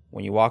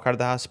 When you walk out of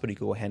the hospital, you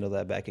can go handle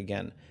that back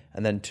again.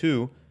 And then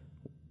two,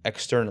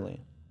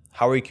 externally,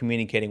 how are you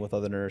communicating with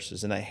other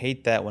nurses? And I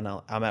hate that when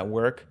I'm at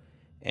work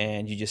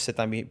and you just sit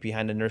down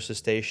behind the nurse's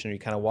station, or you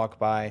kind of walk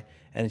by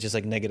and it's just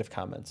like negative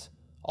comments.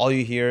 All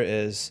you hear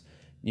is,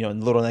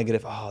 little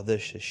negative, oh,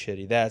 this is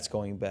shitty, that's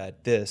going bad,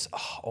 this,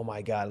 oh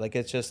my God. Like,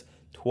 it's just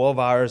 12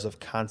 hours of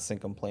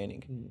constant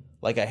complaining.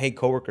 Like, I hate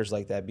coworkers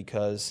like that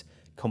because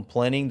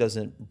complaining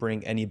doesn't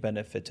bring any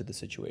benefit to the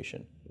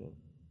situation.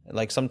 And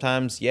like,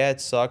 sometimes, yeah,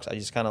 it sucks. I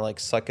just kind of like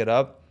suck it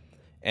up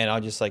and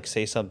I'll just like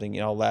say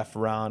something, I'll laugh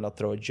around, I'll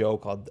throw a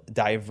joke, I'll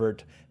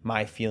divert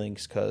my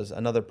feelings because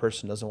another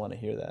person doesn't want to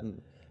hear that.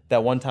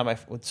 That one time,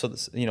 back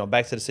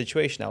to the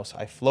situation,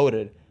 I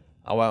floated.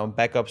 I went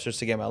back upstairs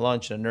to get my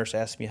lunch, and a nurse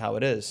asked me how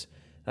it is.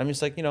 And I'm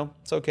just like,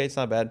 it's okay, it's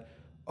not bad.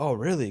 Oh,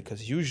 really?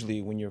 Because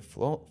usually when you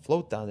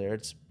float down there,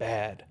 it's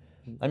bad.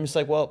 I'm just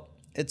like, well,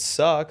 it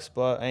sucks,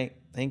 but I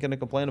ain't gonna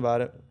complain about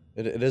it.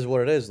 It is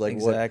what it is. Like,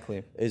 exactly.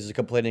 What, is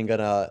complaining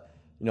gonna,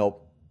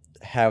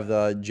 have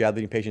the GI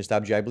bleeding patient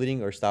stop GI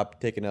bleeding or stop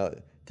taking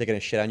a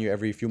shit on you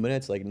every few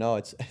minutes? Like, no,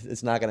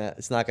 it's not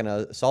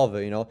gonna solve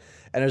it, And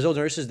there's those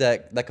nurses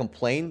that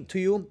complain to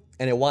you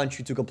and they want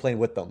you to complain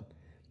with them.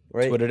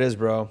 Right? That's what it is,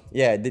 bro.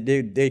 Yeah,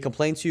 they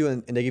complain to you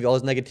and they give you all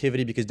this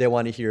negativity because they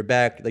want to hear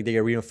back, like they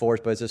get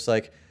reinforced. But it's just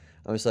like,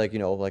 I'm just like,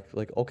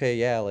 like okay,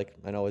 yeah, like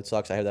I know it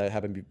sucks. I had that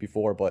happen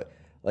before, but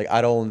like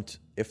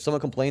if someone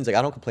complains, like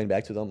I don't complain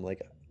back to them.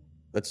 Like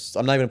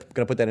I'm not even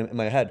gonna put that in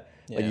my head.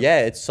 Yeah. Like, yeah,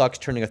 it sucks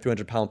turning a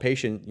 300-pound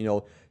patient,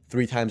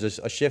 3 times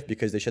a shift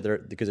because they shit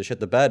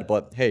the bed.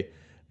 But hey,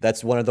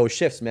 that's one of those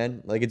shifts,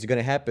 man. Like, it's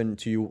gonna happen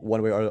to you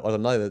one way or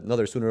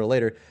another sooner or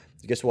later.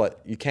 Guess what?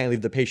 You can't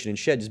leave the patient in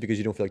shed just because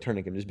you don't feel like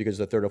turning him, just because it's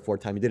the third or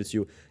fourth time you did it. So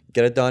you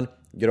get it done,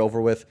 get it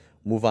over with,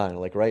 move on.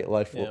 Like, right?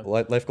 Life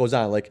goes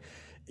on. Like,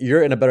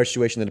 you're in a better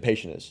situation than the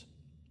patient is.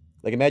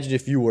 Like, imagine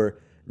if you were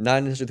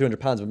not necessarily 300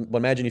 pounds, but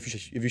imagine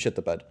if you shit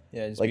the bed.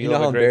 Yeah, just like, be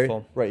how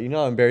grateful. Right? You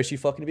know how embarrassed you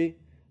fucking be.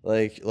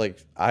 Like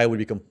I would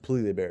be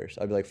completely embarrassed.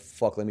 I'd be like,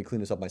 fuck, let me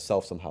clean this up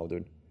myself somehow,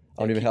 dude.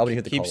 I don't even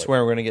hit the keep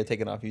swearing. We're gonna get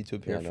taken off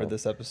YouTube here for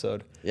this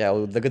episode. Yeah,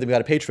 well, the good thing we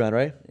got a Patreon,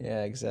 right?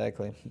 Yeah,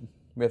 exactly.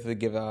 We have to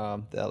give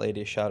that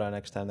lady a shout out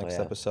next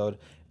episode.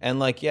 And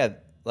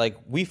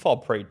we fall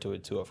prey to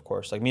it too, of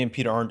course. Like, me and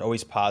Peter aren't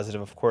always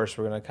positive. Of course,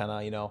 we're gonna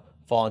kind of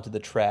fall into the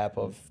trap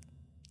of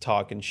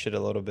talking shit a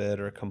little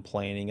bit or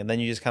complaining, and then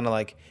you just kind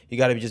of you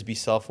got to just be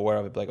self-aware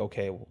of it. Like,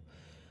 okay,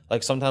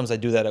 like sometimes I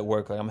do that at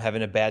work. Like, I'm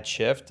having a bad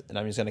shift, and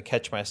I'm just gonna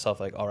catch myself.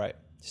 Like, all right,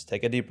 just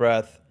take a deep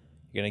breath.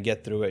 You're gonna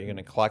get through it. You're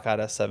gonna clock out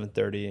at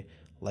 7:30.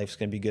 Life's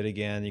gonna be good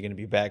again. You're gonna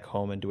be back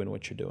home and doing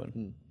what you're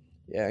doing.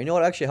 Yeah, you know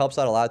what actually helps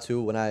out a lot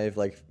too when I've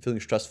feeling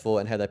stressful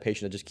and have that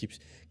patient that just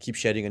keeps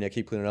shedding and I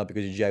keep cleaning up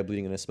because your GI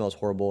bleeding and it smells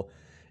horrible.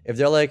 If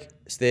they're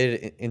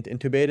sedated,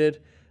 intubated,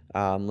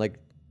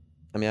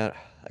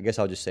 I guess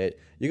I'll just say it.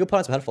 You can put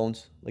on some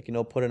headphones,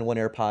 put in one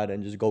AirPod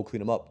and just go clean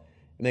them up.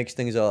 It makes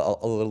things a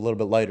little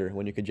bit lighter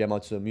when you can jam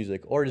out some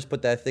music, or just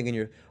put that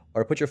thing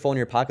put your phone in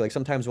your pocket. Like,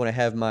 sometimes when I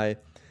have my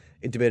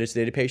intubated,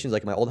 sedated patients,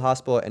 like my old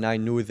hospital, and I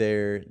knew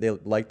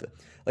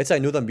let's say I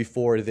knew them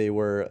before they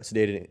were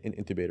sedated and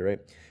intubated, right?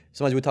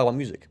 Sometimes we talk about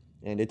music,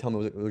 and they tell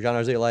me what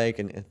genres they like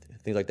and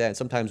things like that. And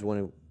sometimes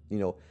when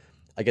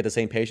I get the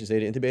same patients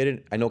sedated,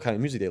 intubated, I know what kind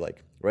of music they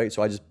like, right?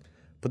 So I just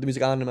put the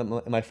music on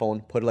in my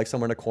phone, put it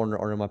somewhere in the corner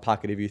or in my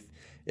pocket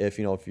if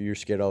you're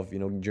scared of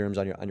germs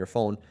on your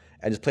phone,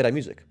 and just play that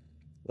music.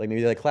 Like,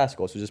 maybe they like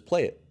classical, so just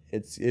play it.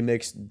 It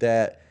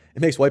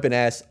makes wiping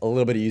ass a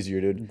little bit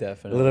easier, dude.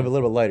 Definitely. A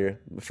little bit lighter.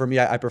 For me,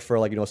 I prefer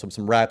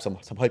some rap, some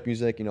hype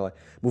music. I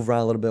move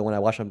around a little bit when I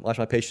wash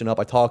my patient up.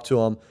 I talk to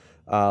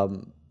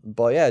them.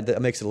 But yeah,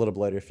 that makes it a little bit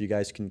lighter if you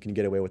guys can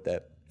get away with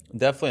that.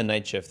 Definitely a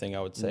night shift thing,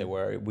 I would say,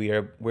 where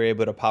we're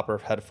able to pop our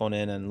headphone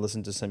in and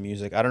listen to some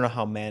music. I don't know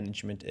how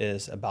management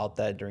is about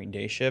that during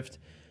day shift.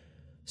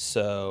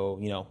 So,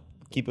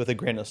 keep with a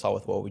grain of salt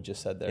with what we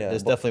just said there.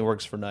 This definitely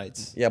works for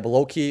nights. Yeah, but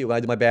low key, when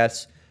I do my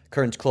baths,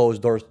 curtains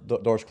closed, doors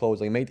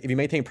closed. If you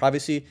maintain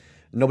privacy,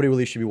 nobody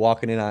really should be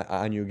walking in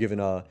on you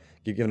giving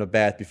a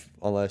bath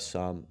unless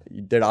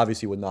they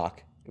obviously would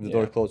knock. If the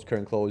door's closed,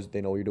 curtain closed, they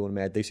know what you're doing,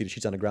 man. They see the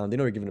sheets on the ground, they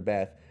know you're giving a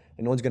bath,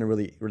 and no one's gonna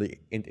really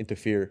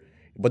interfere.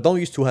 But don't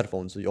use 2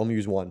 headphones. You only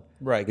use 1.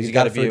 Right, because you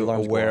got to be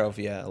aware of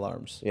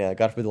alarms. Yeah,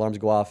 God forbid the alarms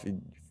go off.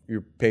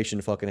 Your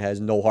patient fucking has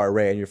no heart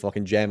rate, and you're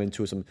fucking jamming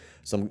to some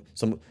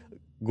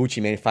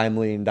Gucci Mane $5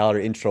 million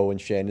intro and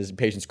shit, and this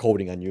patient's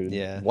coding on you.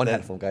 Yeah, one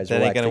headphone, guys.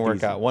 That ain't gonna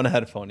work out. One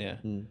headphone, yeah.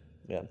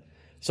 Yeah.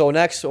 So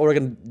next, we're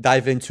gonna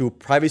dive into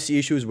privacy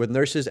issues with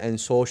nurses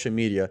and social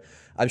media.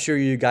 I'm sure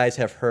you guys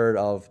have heard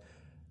of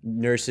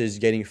nurses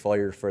getting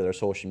fired for their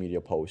social media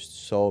posts.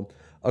 So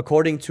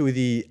according to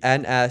the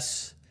NCSBN,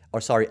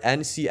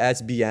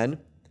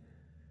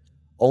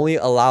 only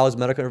allows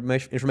medical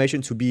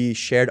information to be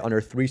shared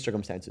under 3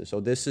 circumstances. So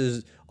this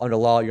is under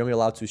law, you're only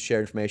allowed to share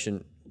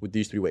information with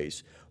these 3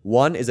 ways.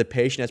 One is a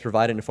patient has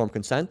provided informed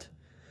consent.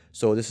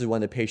 So this is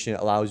when the patient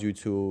allows you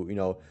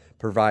to,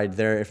 provide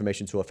their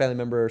information to a family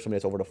member, somebody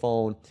that's over the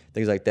phone,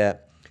 things like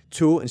that.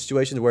 2, in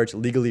situations where it's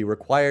legally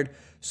required.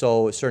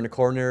 So certain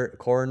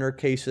coroner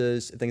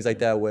cases, things like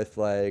that with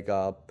like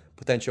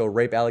potential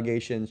rape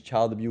allegations,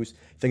 child abuse,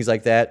 things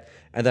like that.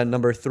 And then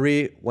number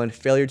 3, when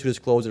failure to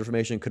disclose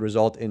information could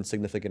result in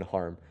significant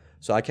harm.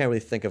 So I can't really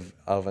think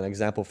of an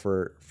example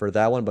for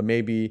that one, but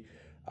maybe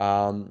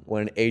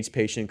when an AIDS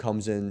patient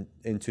comes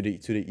into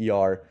the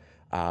ER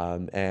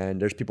and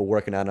there's people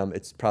working on them,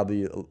 it's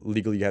probably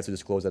legally you have to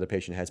disclose that a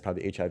patient has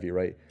probably HIV,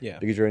 right? Yeah.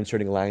 Because you're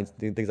inserting lines,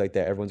 things like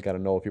that. Everyone's got to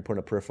know if you're putting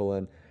a peripheral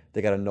in,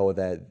 they got to know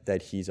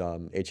that he's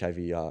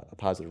HIV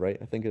positive, right?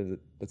 I think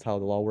that's how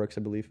the law works,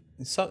 I believe.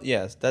 So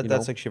yes,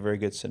 that's actually a very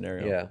good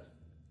scenario. Yeah.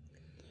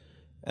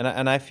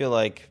 And I feel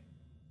like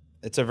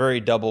it's a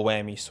very double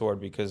whammy sword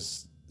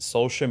because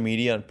social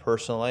media and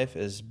personal life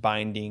is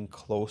binding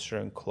closer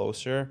and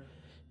closer.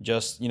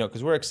 Just,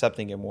 because we're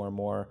accepting it more and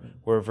more.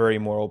 We're very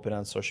more open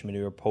on social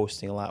media. We're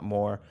posting a lot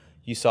more.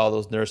 You saw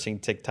those nursing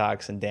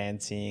TikToks and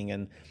dancing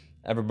and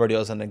everybody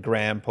else on the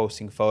gram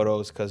posting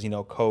photos because,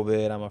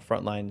 COVID, I'm a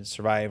frontline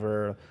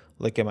survivor.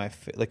 Look at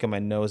my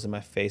nose and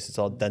my face. It's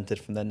all dented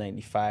from that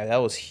 95.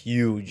 That was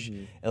huge.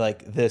 And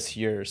like this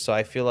year. So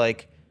I feel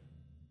like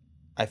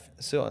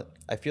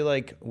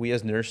we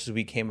as nurses,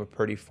 we came a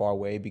pretty far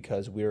way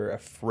because we were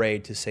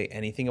afraid to say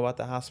anything about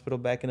the hospital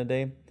back in the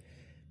day.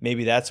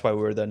 Maybe that's why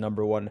we were the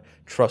number one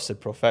trusted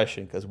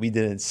profession because we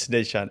didn't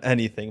snitch on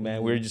anything,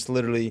 man. We were just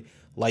literally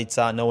lights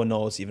out. No one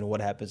knows even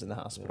what happens in the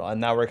hospital. And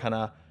now we're kind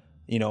of,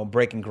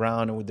 breaking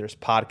ground. And there's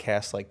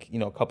podcasts like,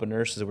 a couple of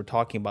nurses that were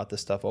talking about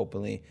this stuff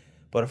openly.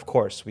 But of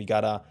course, we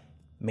got to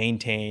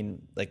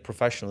maintain like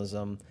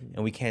professionalism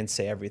and we can't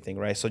say everything,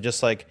 right? So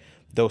just like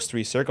those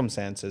 3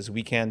 circumstances,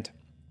 we can't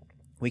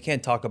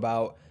talk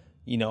about,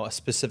 a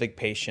specific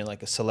patient,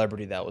 like a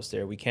celebrity that was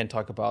there. We can't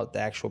talk about the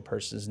actual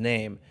person's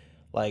name.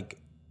 Like,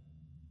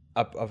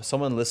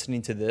 someone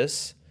listening to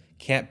this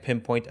can't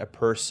pinpoint a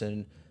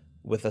person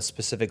with a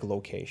specific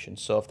location.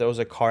 So if there was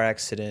a car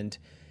accident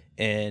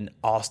in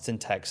Austin,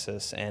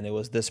 Texas, and it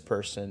was this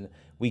person,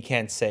 we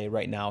can't say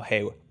right now,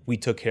 hey, we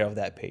took care of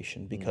that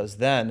patient, because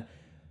then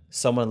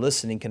someone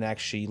listening can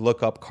actually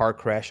look up car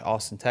crash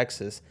Austin,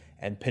 Texas,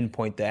 and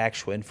pinpoint the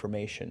actual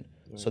information.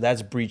 So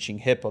that's breaching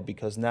HIPAA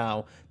because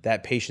now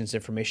that patient's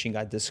information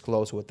got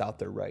disclosed without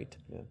their right.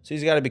 Yeah. So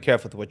you got to be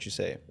careful with what you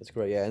say. That's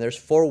great, yeah. And there's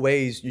 4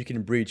 ways you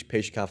can breach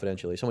patient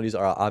confidentiality. Some of these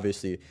are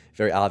obviously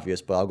very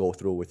obvious, but I'll go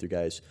through with you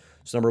guys.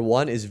 So number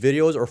 1 is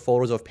videos or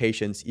photos of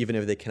patients, even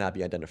if they cannot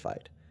be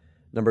identified.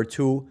 Number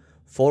 2,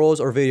 photos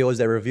or videos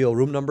that reveal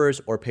room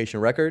numbers or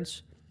patient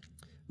records.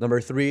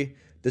 Number 3,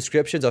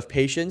 descriptions of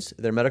patients,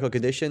 their medical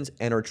conditions,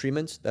 and or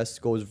treatments. That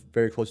goes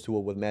very close to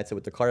what Matt said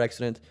with the car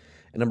accident.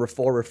 And number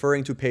 4,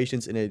 referring to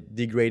patients in a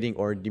degrading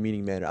or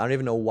demeaning manner. I don't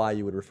even know why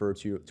you would refer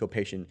to a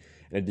patient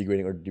in a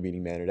degrading or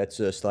demeaning manner. That's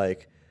just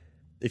like,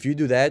 if you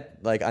do that,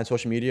 like on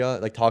social media,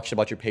 like talk shit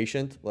about your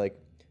patient, like,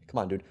 come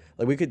on, dude.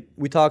 Like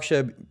we talk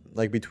shit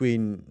like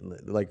between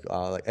like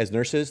as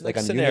nurses, like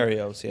on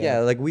scenarios, unit.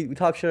 Yeah, like we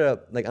talk shit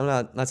like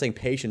I'm not saying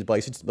patients, but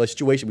like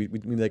situation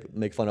we like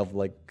make fun of,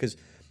 like, because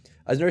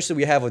as nurses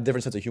we have a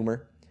different sense of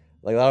humor.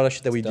 Like a lot of the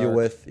shit that we deal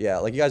with,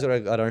 like you guys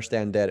gotta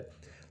understand that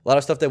a lot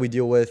of stuff that we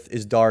deal with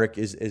is dark,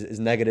 is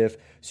negative.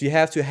 So you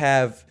have to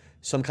have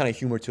some kind of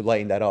humor to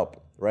lighten that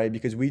up, right?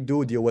 Because we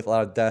do deal with a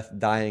lot of death,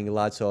 dying,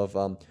 lots of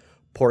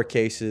poor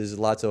cases,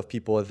 lots of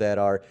people that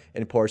are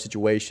in poor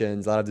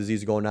situations, a lot of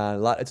disease going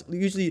on. It's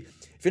usually,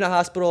 if you're in a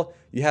hospital,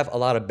 you have a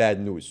lot of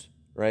bad news,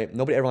 right?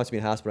 Nobody ever wants to be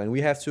in a hospital. And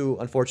we have to,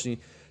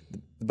 unfortunately,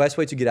 the best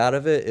way to get out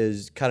of it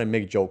is kind of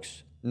make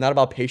jokes. Not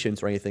about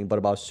patients or anything, but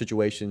about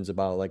situations,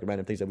 about like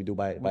random things that we do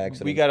by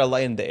accident. We got to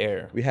lighten the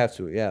air. We have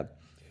to, yeah.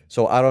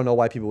 So I don't know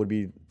why people would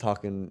be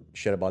talking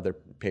shit about their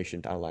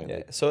patient online.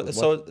 Yeah. So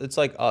it's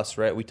like us,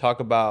 right? We talk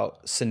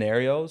about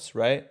scenarios,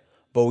 right?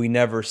 But we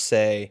never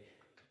say,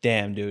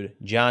 damn, dude,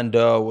 John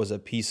Doe was a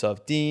piece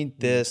of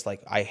this.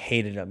 Like, I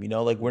hated him,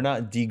 Like, we're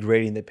not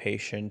degrading the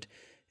patient.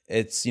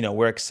 It's,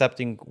 we're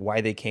accepting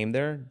why they came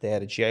there. They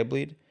had a GI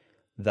bleed.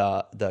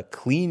 The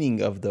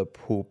cleaning of the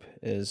poop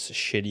is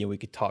shitty, and we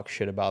could talk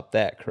shit about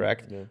that,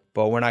 correct? Yeah.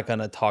 But we're not going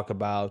to talk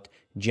about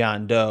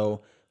John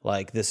Doe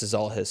like this is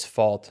all his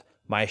fault.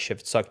 My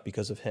shift sucked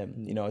because of him.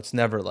 It's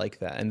never like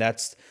that. And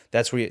that's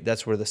where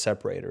the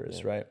separator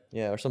is, right?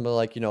 Yeah, or something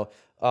like,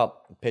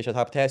 patient had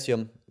high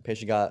potassium,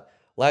 patient got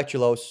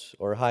lactulose,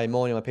 or high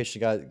ammonia, my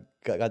patient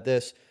got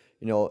this,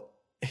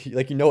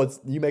 like,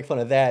 you make fun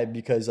of that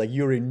because like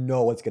you already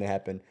know what's gonna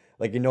happen.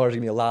 Like, there's gonna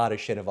be a lot of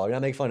shit involved. You're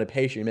not making fun of the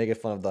patient, you're making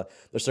fun of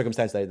the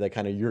circumstance that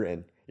kind of you're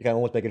in. You're kind of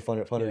almost making fun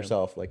of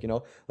yourself. Like,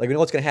 like we know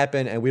what's gonna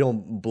happen, and we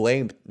don't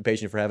blame the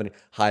patient for having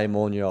high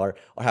ammonia or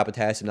high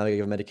potassium. Now they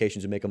give them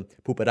medications to make them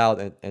poop it out,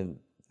 and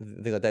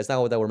things like that. It's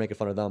not that we're making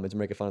fun of them. It's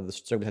making fun of the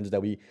circumstances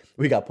that we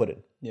got put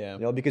in. Yeah. You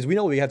know, because we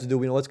know what we have to do.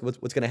 We know what's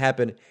going to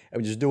happen,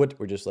 and we just do it.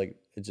 We're just like,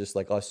 it's just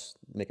like us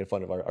making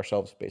fun of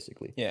ourselves,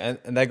 basically. Yeah,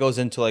 and that goes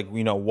into like,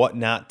 what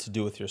not to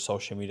do with your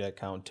social media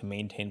account to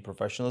maintain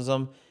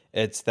professionalism.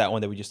 It's that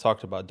one that we just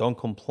talked about. Don't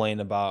complain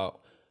about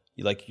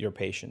like your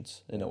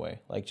patients in a way.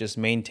 Like just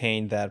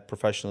maintain that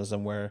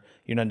professionalism where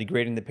you're not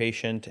degrading the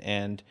patient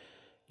and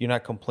you're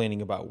not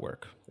complaining about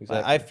work.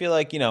 Exactly. I feel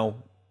like,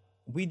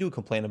 we do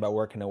complain about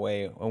work in a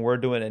way when we're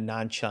doing it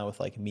nonchalant with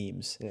like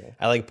memes. Yeah.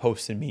 I like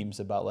posting memes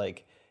about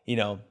like,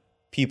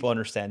 people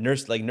understand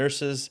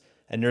nurses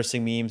and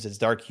nursing memes. It's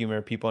dark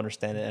humor. People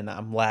understand it. And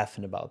I'm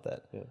laughing about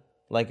that. Yeah.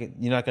 Like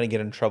you're not going to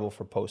get in trouble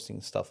for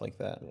posting stuff like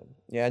that.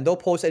 Yeah. And don't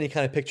post any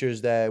kind of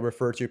pictures that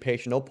refer to your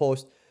patient. Don't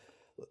post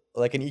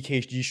like an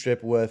EKG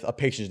strip with a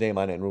patient's name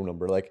on it and room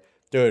number. Like,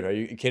 dude, are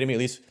you kidding me? At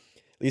least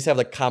have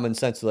like common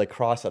sense to like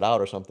cross it out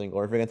or something.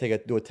 Or if you're gonna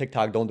do a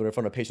TikTok, don't do it in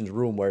front of a patient's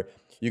room where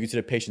you can see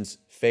the patient's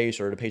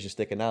face or the patient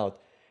sticking out.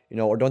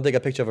 Or don't take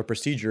a picture of a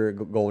procedure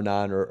going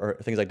on or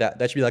things like that.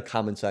 That should be like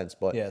common sense.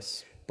 But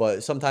yes,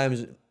 but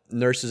sometimes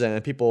nurses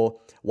and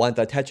people want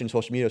the attention on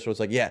social media, so it's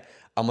like, yeah,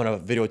 I'm gonna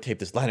videotape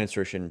this line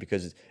insertion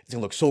because it's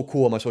gonna look so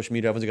cool on my social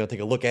media. Everyone's gonna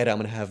take a look at it. I'm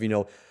gonna have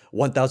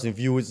 1,000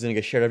 views. It's gonna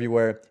get shared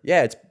everywhere.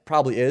 Yeah, it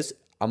probably is.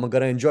 I'm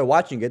gonna enjoy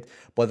watching it,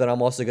 but then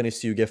I'm also gonna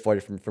see you get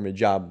fired from your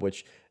job,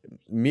 which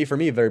for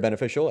me very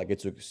beneficial. I get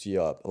to see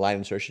a line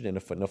insertion and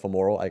a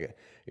femoral.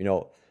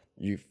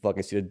 You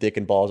fucking see the dick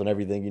and balls and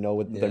everything,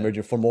 with the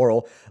emergent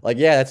femoral. Like,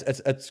 yeah,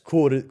 that's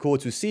cool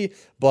to see.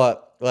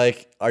 But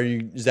like,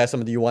 is that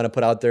something you want to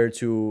put out there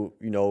to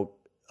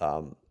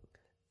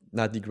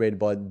not degrade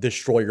but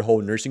destroy your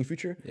whole nursing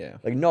future? Yeah.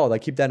 Like, no,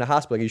 like keep that in the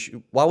hospital.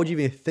 Like, why would you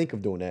even think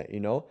of doing that?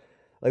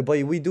 Like,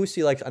 but we do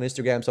see like on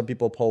Instagram some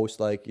people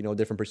post like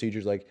different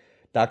procedures. Like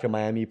Dr.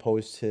 Miami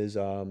posts his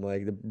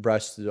like the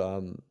breast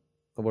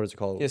what is it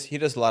called? Yes, he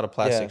does a lot of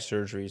plastic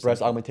surgeries,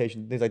 breast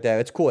augmentation, things like that.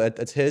 It's cool.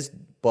 It's his,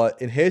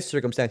 but in his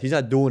circumstance, he's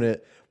not doing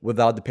it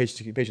without the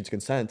patient's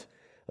consent.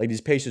 Like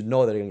these patients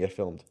know that they're gonna get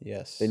filmed.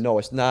 Yes, they know.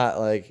 It's not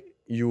like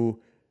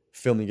you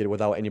filming it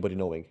without anybody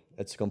knowing.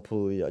 It's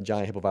completely a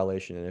giant HIPAA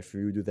violation. And if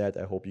you do that,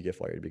 I hope you get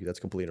fired because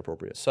that's completely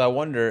inappropriate. So I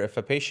wonder if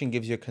a patient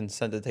gives you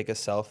consent to take a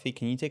selfie,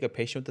 can you take a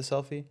patient with a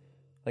selfie?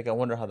 Like I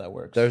wonder how that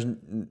works. There's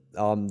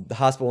the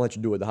hospital won't let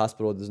you do it. The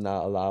hospital does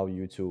not allow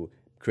you to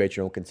create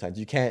your own consent.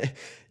 You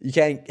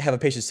can't have a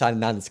patient sign a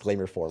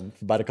non-disclaimer form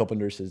by a couple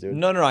nurses, dude.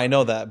 No, I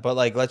know that, but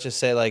like let's just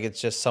say like it's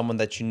just someone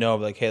that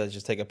like, hey, let's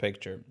just take a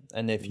picture.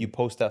 And if you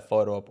post that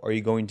photo up, are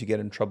you going to get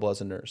in trouble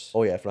as a nurse?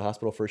 Oh yeah, for the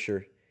hospital for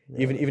sure.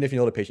 Really? Even if you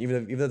know the patient,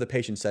 even if the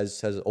patient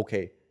says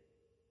okay.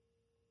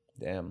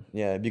 Damn.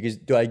 Yeah, because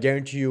I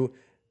guarantee you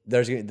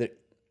there's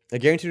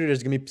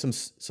gonna be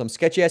some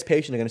sketchy ass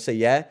patient. They're gonna say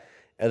yeah.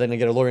 And then they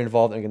get a lawyer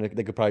involved, and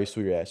they could probably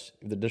sue your ass.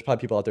 There's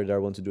probably people out there that are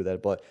willing to do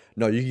that. But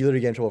no, you literally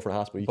get in trouble for a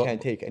hospital. You can't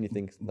take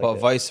anything like but that.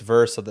 Vice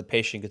versa, the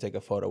patient could take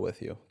a photo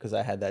with you, because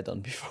I had that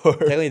done before.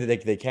 Technically,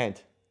 they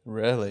can't.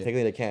 Really?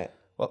 Technically, they can't.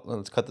 Well,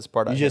 let's cut this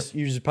part out. You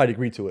just probably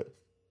agreed to it.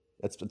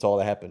 That's all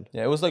that happened.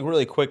 Yeah, it was like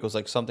really quick. It was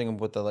like something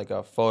with like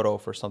a photo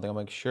for something. I'm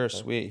like, sure,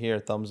 sweet, here,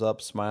 thumbs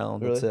up, smile.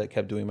 Really? That's it.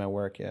 Kept doing my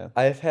work. Yeah.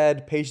 I've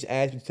had patients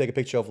ask me to take a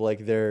picture of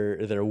like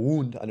their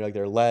wound on like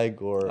their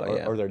leg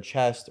or their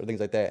chest or things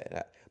like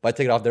that. But I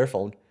take it off their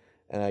phone.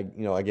 And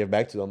I give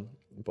back to them,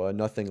 but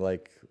nothing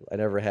like I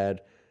never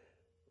had.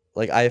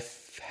 Like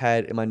I've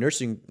had in my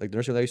nursing, like the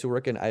nursing that I used to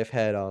work in, I've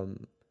had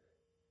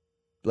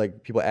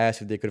like people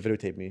ask if they could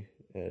videotape me,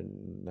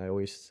 and I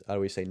always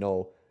say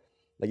no.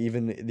 Like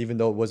even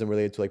though it wasn't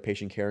related to like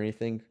patient care or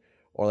anything,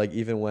 or like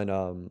even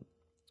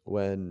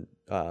when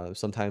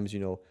sometimes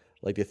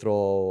like they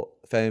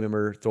family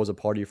member throws a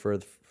party for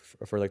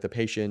like the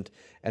patient,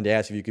 and they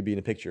ask if you could be in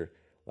a picture.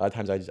 A lot of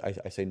times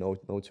I say no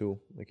to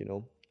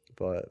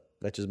but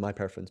that's just my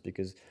preference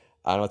because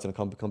I don't know if it's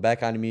gonna come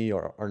back on me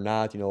or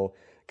not.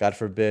 God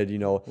forbid.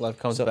 Life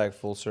comes back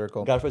full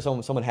circle. God forbid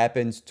someone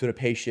happens to the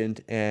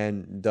patient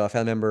and the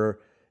family member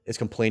is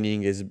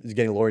complaining, is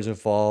getting lawyers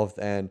involved,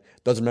 and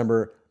doesn't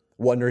remember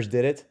what nurse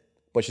did it,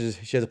 but she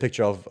has a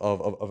picture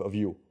of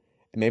you.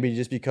 And maybe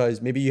just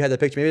because maybe you had that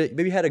picture,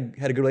 maybe you had a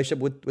good relationship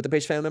with the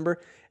patient family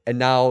member, and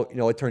now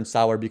it turns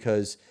sour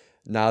because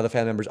now the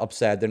family member's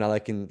upset. They're not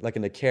liking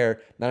the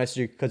care, not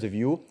necessarily because of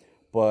you,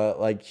 but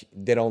like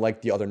they don't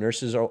like the other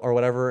nurses or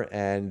whatever,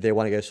 and they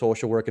want to get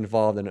social work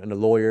involved and a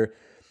lawyer,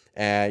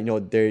 and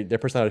their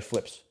personality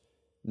flips.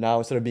 Now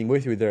instead of being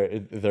with you,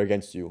 they're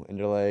against you, and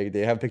they're like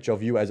they have a picture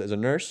of you as a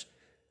nurse,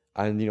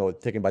 and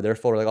taken by their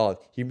photo, like, oh,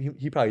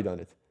 he probably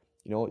done it.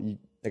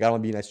 Like I don't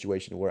want to be in that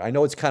situation where I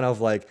know it's kind of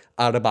like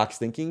out of the box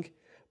thinking,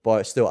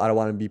 but still I don't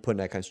want to be put in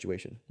that kind of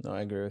situation. No,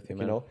 I agree with you,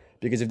 man.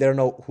 Because if they don't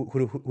know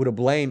who to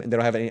blame and they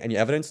don't have any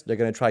evidence, they're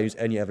gonna try to use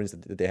any evidence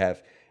that they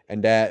have.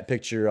 And that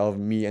picture of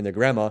me and their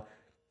grandma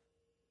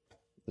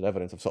is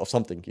evidence of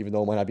something, even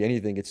though it might not be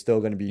anything. It's still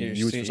gonna be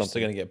used for something. You're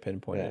still gonna get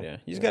pinpointed. Yeah,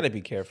 you just gotta be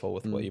careful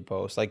with what you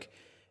post. Like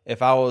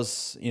if I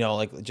was,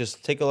 like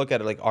just take a look at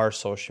it, like our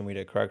social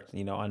media, correct?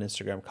 On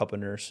Instagram, couple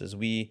nurses,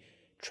 we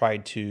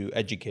tried to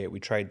educate, we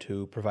tried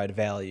to provide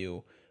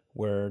value,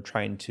 we're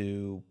trying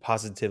to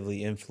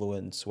positively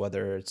influence,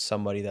 whether it's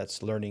somebody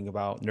that's learning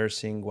about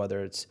nursing,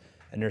 whether it's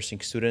a nursing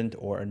student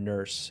or a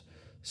nurse.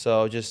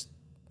 So just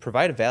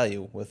provide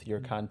value with your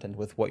content,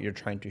 with what you're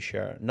trying to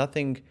share.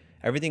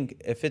 Everything,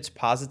 if it's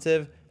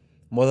positive,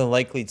 more than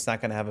likely it's not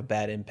going to have a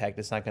bad impact.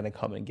 It's not going to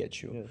come and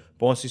get you. Yeah.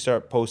 But once you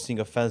start posting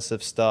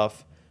offensive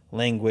stuff,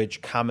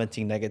 language,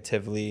 commenting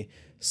negatively,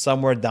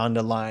 somewhere down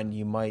the line,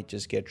 you might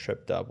just get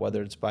tripped up,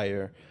 whether it's by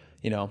your,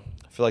 I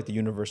feel like the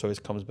universe always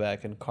comes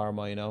back in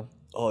karma,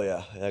 Oh,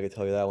 yeah. I can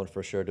tell you that one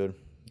for sure, dude.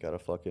 Got a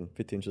fucking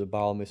 15 inches of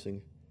bowel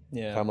missing.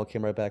 Yeah. Karma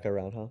came right back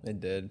around, huh? It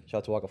did. Shout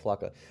out to Waka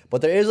Flocka.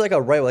 But there is like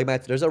a right way,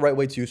 Matt, there's a right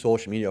way to use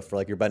social media for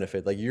like your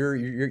benefit. Like you're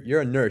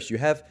a nurse. You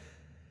have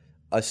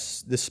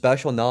this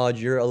special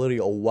knowledge. You're literally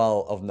a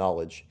well of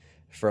knowledge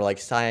for like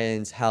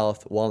science,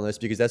 health, wellness,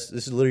 because this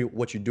is literally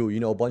what you do. You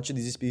know a bunch of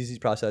these species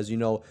processes. You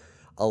know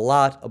a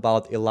lot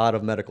about a lot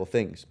of medical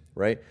things,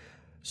 right?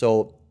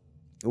 So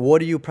what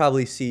do you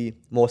probably see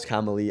most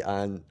commonly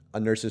on a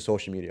nurse's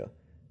social media?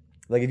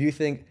 Like if you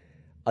think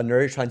a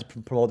nurse trying to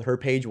promote her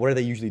page, what are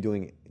they usually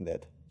doing in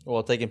that?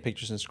 Well, taking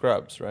pictures in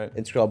scrubs, right?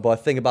 In scrub, but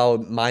think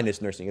about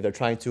minus nursing. If they're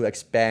trying to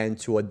expand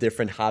to a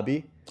different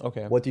hobby,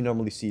 okay, what do you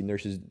normally see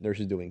nurses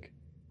doing?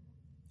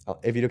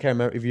 If you can't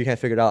remember, if you can't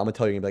figure it out, I'm gonna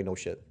tell you, you're gonna be like, no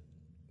shit.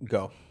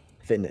 Go.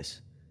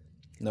 Fitness.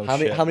 No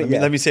shit.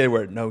 Let me say the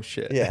word. No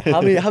shit. Yeah.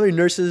 How many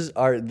nurses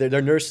are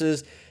they're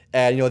nurses,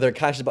 and they're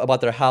conscious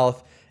about their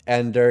health,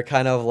 and they're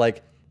kind of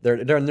like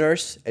they're a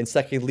nurse, and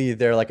secondly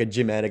they're like a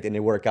gym addict, and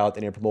they work out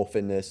and they promote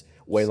fitness,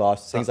 weight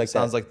loss, things like that.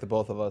 Sounds like the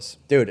both of us,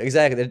 dude.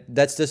 Exactly.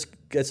 That's just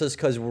because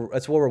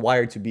that's what we're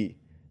wired to be.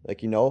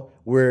 Like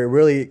we're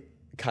really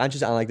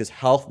conscious on like this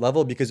health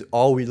level because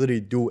all we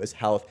literally do is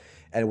health,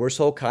 and we're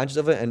so conscious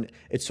of it, and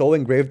it's so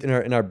engraved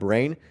in our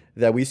brain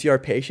that we see our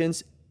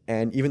patients.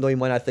 And even though you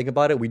might not think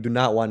about it, we do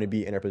not want to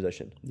be in our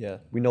position. Yeah.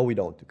 We know we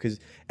don't.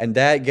 And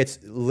that gets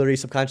literally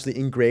subconsciously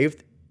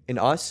engraved in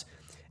us.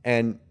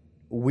 And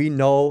we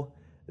know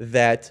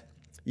that,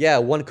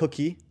 one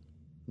cookie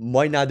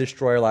might not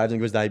destroy our lives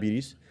and give us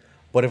diabetes.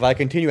 But if I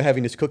continue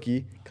having this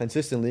cookie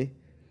consistently,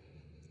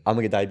 I'm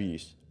going to get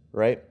diabetes,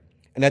 right?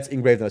 And that's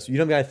engraved in us. You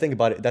don't got to think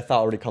about it. That thought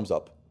already comes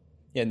up.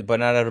 Yeah, but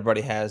not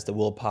everybody has the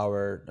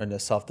willpower and the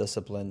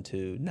self-discipline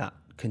to not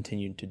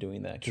continue to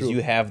doing that. Because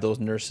you have those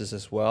nurses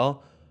as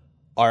well.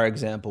 Our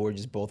example, we're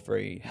just both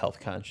very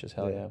health conscious.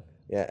 Hell yeah.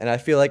 Yeah, and I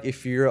feel like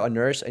if you're a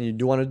nurse and you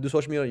do want to do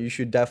social media, you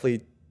should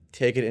definitely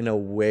take it in a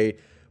way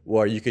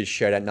where you could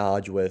share that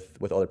knowledge with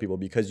other people,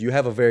 because you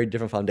have a very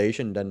different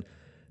foundation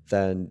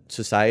than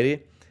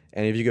society.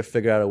 And if you could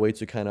figure out a way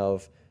to kind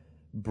of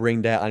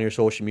bring that on your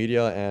social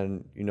media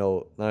and,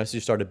 not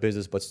necessarily start a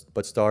business,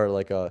 but start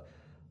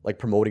like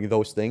promoting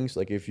those things.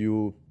 Like if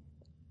you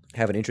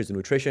have an interest in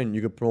nutrition,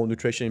 you could promote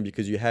nutrition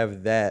because you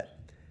have that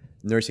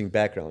nursing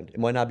background. It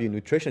might not be a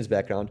nutritionist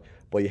background,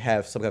 but you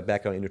have some kind of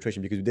background in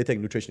nutrition because you did take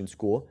nutrition in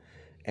school,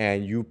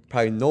 and you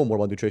probably know more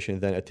about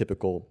nutrition than a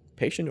typical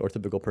patient or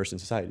typical person in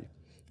society.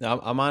 Now,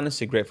 I'm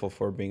honestly grateful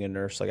for being a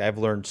nurse. Like I've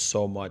learned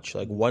so much.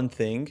 Like one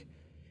thing,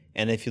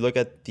 and if you look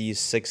at these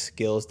 6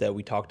 skills that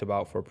we talked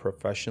about for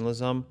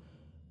professionalism,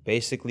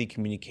 basically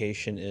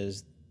communication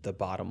is the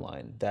bottom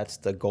line. That's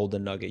the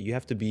golden nugget. You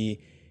have to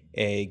be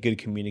a good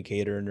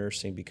communicator in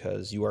nursing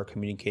because you are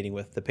communicating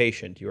with the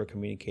patient, you are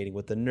communicating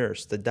with the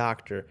nurse, the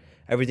doctor.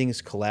 Everything is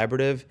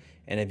collaborative,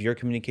 and if your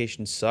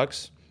communication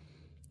sucks,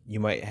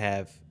 you're gonna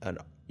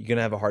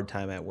have a hard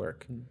time at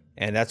work.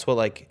 And that's what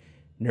like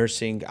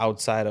nursing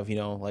outside of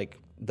like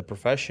the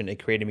profession,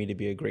 it created me to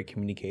be a great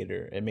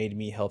communicator. It made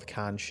me health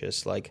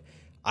conscious. Like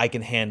I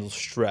can handle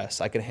stress,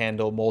 I can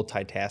handle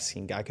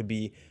multitasking, I could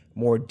be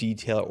more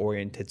detail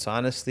oriented. So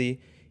honestly,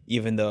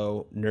 even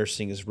though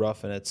nursing is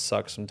rough and it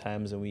sucks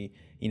sometimes and we,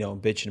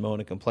 bitch and moan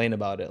and complain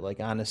about it,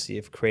 like honestly,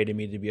 it created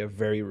me to be a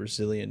very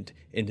resilient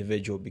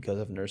individual because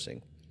of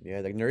nursing. Yeah,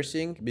 like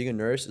being a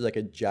nurse is like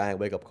a giant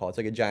wake-up call. It's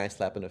like a giant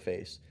slap in the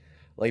face.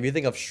 Like if you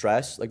think of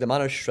stress, like the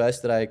amount of stress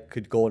that I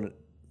could go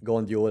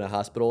and deal with in a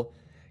hospital,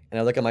 and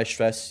I look at my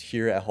stress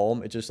here at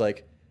home, it's just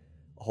like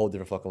a whole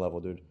different fucking level,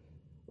 dude.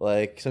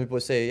 Like some people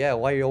say, yeah,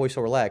 why are you always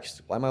so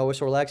relaxed? Why am I always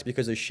so relaxed?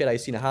 Because the shit I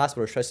see in a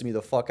hospital stresses me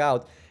the fuck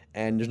out.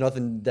 And there's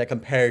nothing that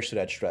compares to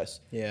that stress.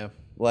 Yeah.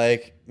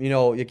 Like, you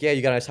got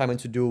an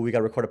assignment to do. We got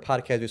to record a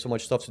podcast. We have so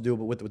much stuff to do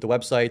with the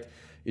website.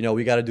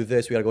 We got to do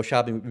this. We got to go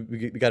shopping.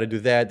 We got to do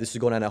that. This is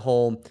going on at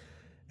home.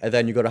 And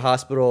then you go to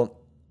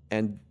hospital.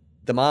 And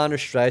the amount of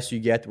stress you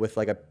get with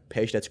like a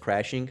patient that's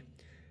crashing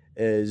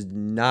is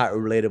not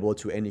relatable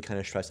to any kind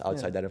of stress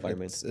outside that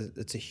environment.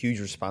 It's a huge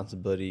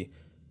responsibility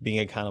being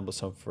accountable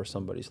for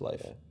somebody's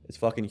life. Yeah. It's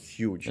fucking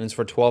huge. And it's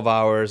for 12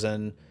 hours.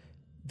 And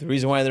the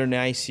reason why they're in the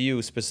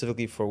ICU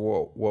specifically for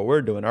what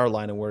we're doing, our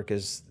line of work,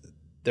 is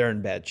they're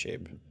in bad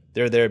shape.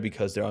 They're there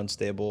because they're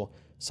unstable.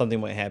 Something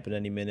might happen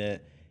any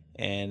minute,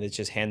 and it's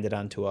just handed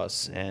on to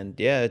us. And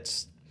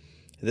this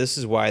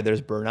is why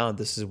there's burnout.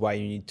 This is why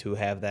you need to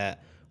have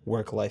that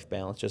work-life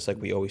balance, just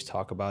like we always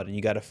talk about. And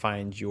you got to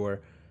find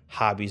your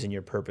hobbies and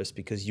your purpose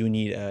because you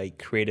need a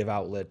creative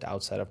outlet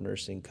outside of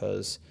nursing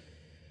because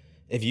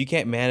if you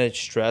can't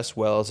manage stress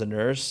well as a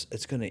nurse,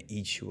 it's going to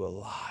eat you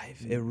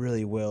alive. It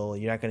really will.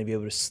 You're not going to be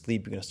able to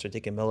sleep. You're going to start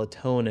taking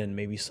melatonin,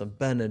 maybe some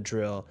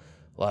Benadryl.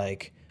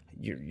 Like,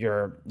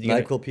 you're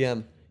NyQuil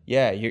PM.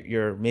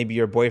 yeah, maybe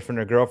your boyfriend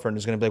or girlfriend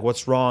is going to be like,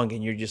 what's wrong?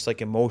 And you're just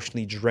like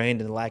emotionally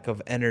drained and lack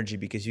of energy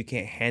because you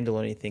can't handle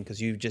anything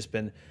because you've just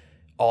been,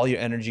 all your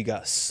energy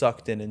got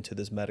sucked into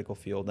this medical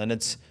field. And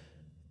it's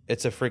a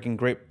freaking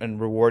great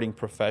and rewarding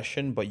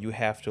profession, but you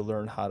have to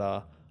learn how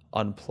to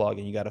unplug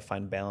and you got to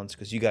find balance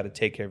because you got to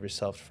take care of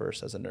yourself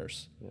first as a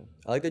nurse. Yeah.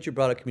 I like that you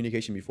brought up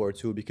communication before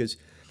too, because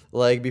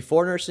like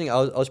before nursing, I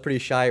was pretty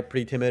shy,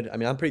 pretty timid. I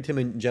mean, I'm pretty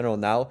timid in general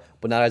now,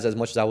 but not as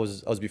much as I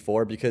was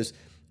before, because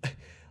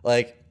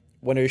like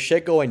when there's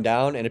shit going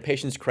down and a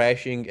patient's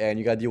crashing and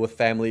you got to deal with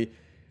family,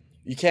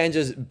 you can't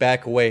just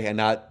back away and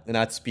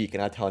not speak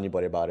and not tell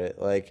anybody about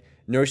it. Like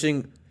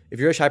nursing, if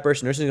you're a shy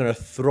person, nursing is going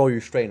to throw you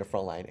straight in the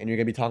front line and you're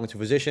going to be talking to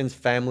physicians,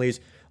 families,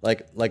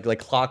 like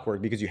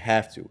clockwork, because you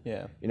have to.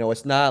 Yeah. You know,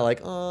 it's not like,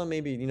 oh,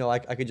 maybe, you know, I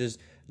could just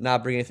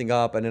not bring anything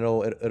up and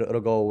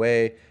it'll go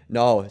away.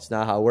 No, it's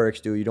not how it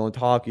works, dude. You don't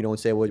talk, you don't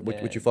say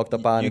what you fucked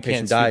up on, You the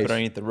patient can't dies. sweep it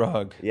underneath the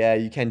rug. Yeah,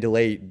 you can't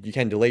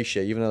delay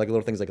shit. Even like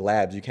little things like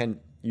labs,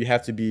 you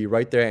have to be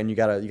right there and you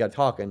gotta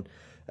talk. And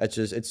that's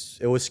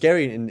just, it was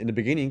scary in the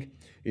beginning,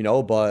 you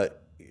know, but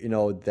you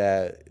know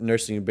that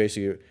nursing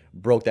basically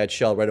broke that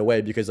shell right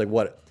away, because like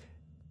what,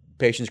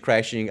 patients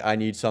crashing, I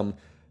need some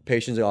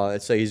patients,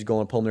 let's say he's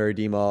going pulmonary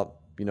edema,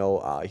 you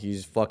know,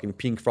 he's fucking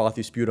pink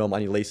frothy sputum, I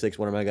need Lasix.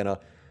 When am I gonna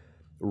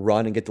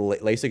run and get the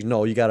Lasix?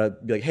 No, you gotta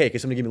be like, hey, can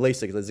somebody give me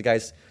Lasix? This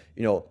guy's,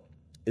 you know,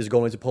 is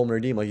going into pulmonary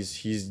edema.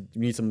 You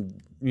need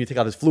to take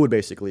out his fluid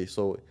basically.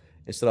 So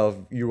instead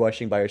of you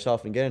rushing by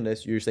yourself and getting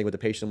this, you're staying with the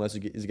patient unless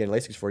is getting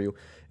Lasix for you,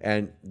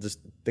 and just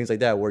things like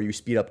that where you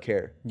speed up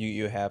care.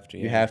 You have to.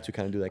 You have to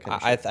kind of do that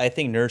kind of shit. I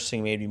think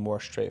nursing made me more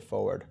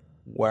straightforward,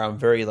 where I'm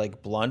very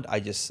like blunt.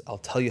 I'll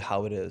tell you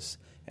how it is,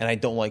 and I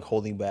don't like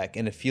holding back,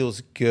 and it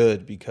feels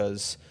good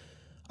because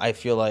I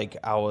feel like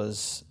when I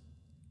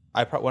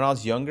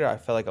was younger, I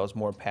felt like I was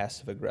more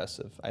passive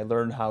aggressive. I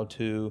learned how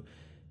to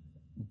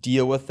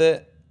deal with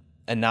it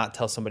and not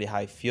tell somebody how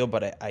I feel,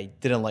 but I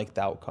didn't like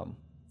the outcome.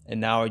 And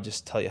now I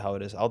just tell you how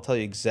it is. I'll tell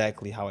you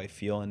exactly how I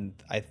feel, and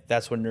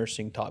that's what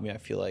nursing taught me, I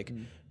feel like,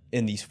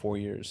 in these 4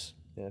 years.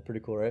 Yeah,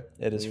 pretty cool, right?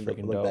 It is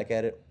freaking look dope. back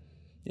at it.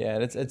 Yeah,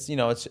 and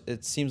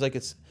it seems like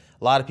it's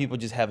a lot of people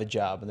just have a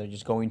job and they're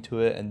just going to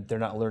it and they're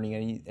not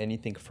learning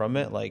anything from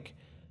it. Like,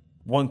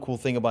 one cool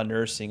thing about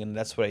nursing, and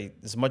that's what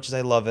as much as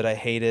I love it, I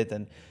hate it.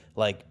 And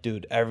like,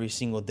 dude, every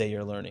single day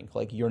you're learning.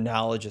 Like, your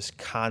knowledge is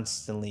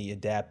constantly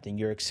adapting.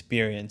 Your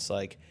experience,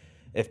 like,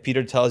 if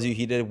Peter tells you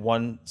he did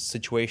one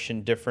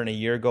situation different a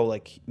year ago,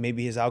 like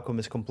maybe his outcome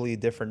is completely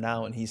different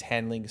now and he's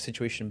handling the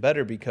situation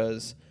better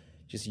because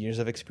just years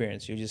of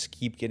experience. You just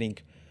keep getting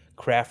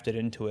crafted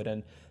into it.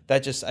 And I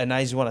just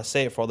want to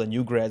say it for all the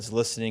new grads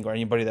listening or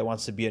anybody that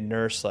wants to be a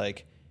nurse,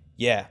 like,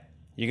 yeah,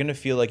 you're going to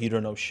feel like you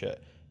don't know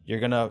shit.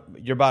 You're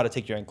about to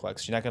take your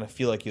NCLEX. You're not going to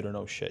feel like you don't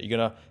know shit. You're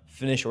going to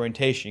finish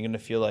orientation. You're going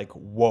to feel like,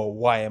 whoa,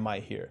 why am I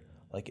here?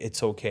 Like,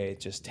 it's okay. It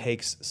just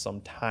takes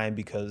some time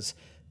because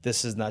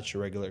this is not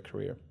your regular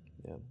career.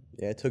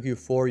 Yeah. It took you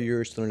 4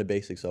 years to learn the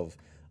basics of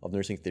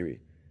nursing theory.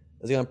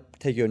 It's gonna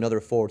take you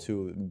another 4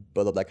 to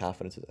build up that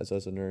confidence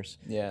as a nurse.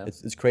 Yeah,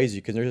 it's crazy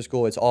because nursing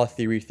school, it's all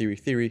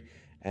theory,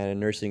 and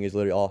nursing is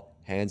literally all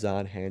hands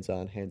on,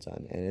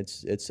 and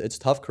it's a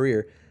tough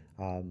career.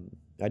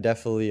 I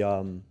definitely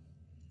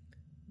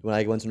when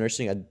I went to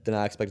nursing, I did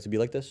not expect it to be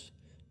like this.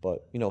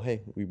 But you know,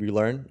 hey, we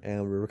learn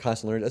and we're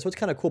constantly learning. That's what's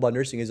kind of cool about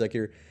nursing is like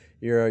you're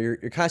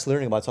constantly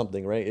learning about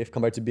something, right? If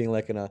compared to being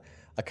like an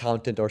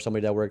accountant or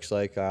somebody that works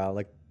like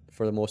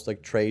for the most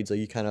like trades,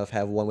 like you kind of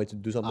have one way to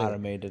do something.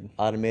 Automated.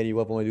 You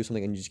have one way to do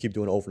something and you just keep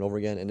doing it over and over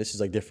again. And this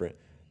is like different.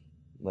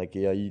 Like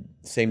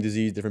same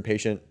disease, different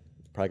patient,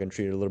 probably gonna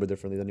treat it a little bit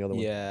differently than the other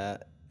one. Yeah,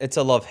 it's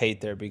a love-hate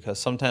there because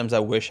sometimes I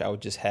wish I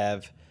could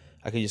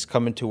just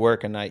come into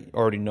work and I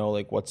already know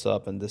like what's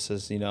up and this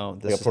is how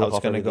it's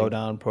going to go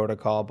down,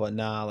 protocol. But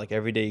nah, like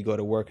every day you go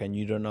to work and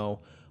you don't know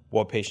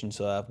what patients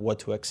will have, what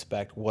to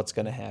expect, what's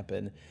going to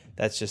happen.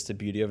 That's just the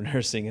beauty of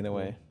nursing in a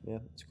way. Yeah,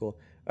 it's cool.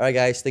 All right,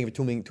 guys, thank you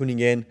for tuning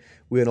in.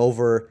 We went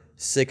over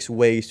 6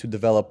 ways to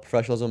develop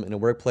professionalism in the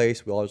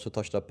workplace. We also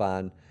touched up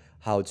on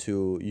how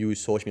to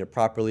use social media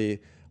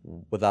properly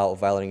without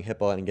violating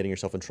HIPAA and getting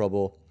yourself in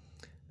trouble.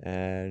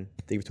 And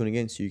thank you for tuning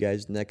in. See you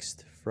guys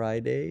next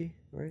Friday.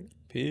 All right.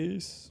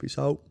 Peace. Peace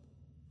out.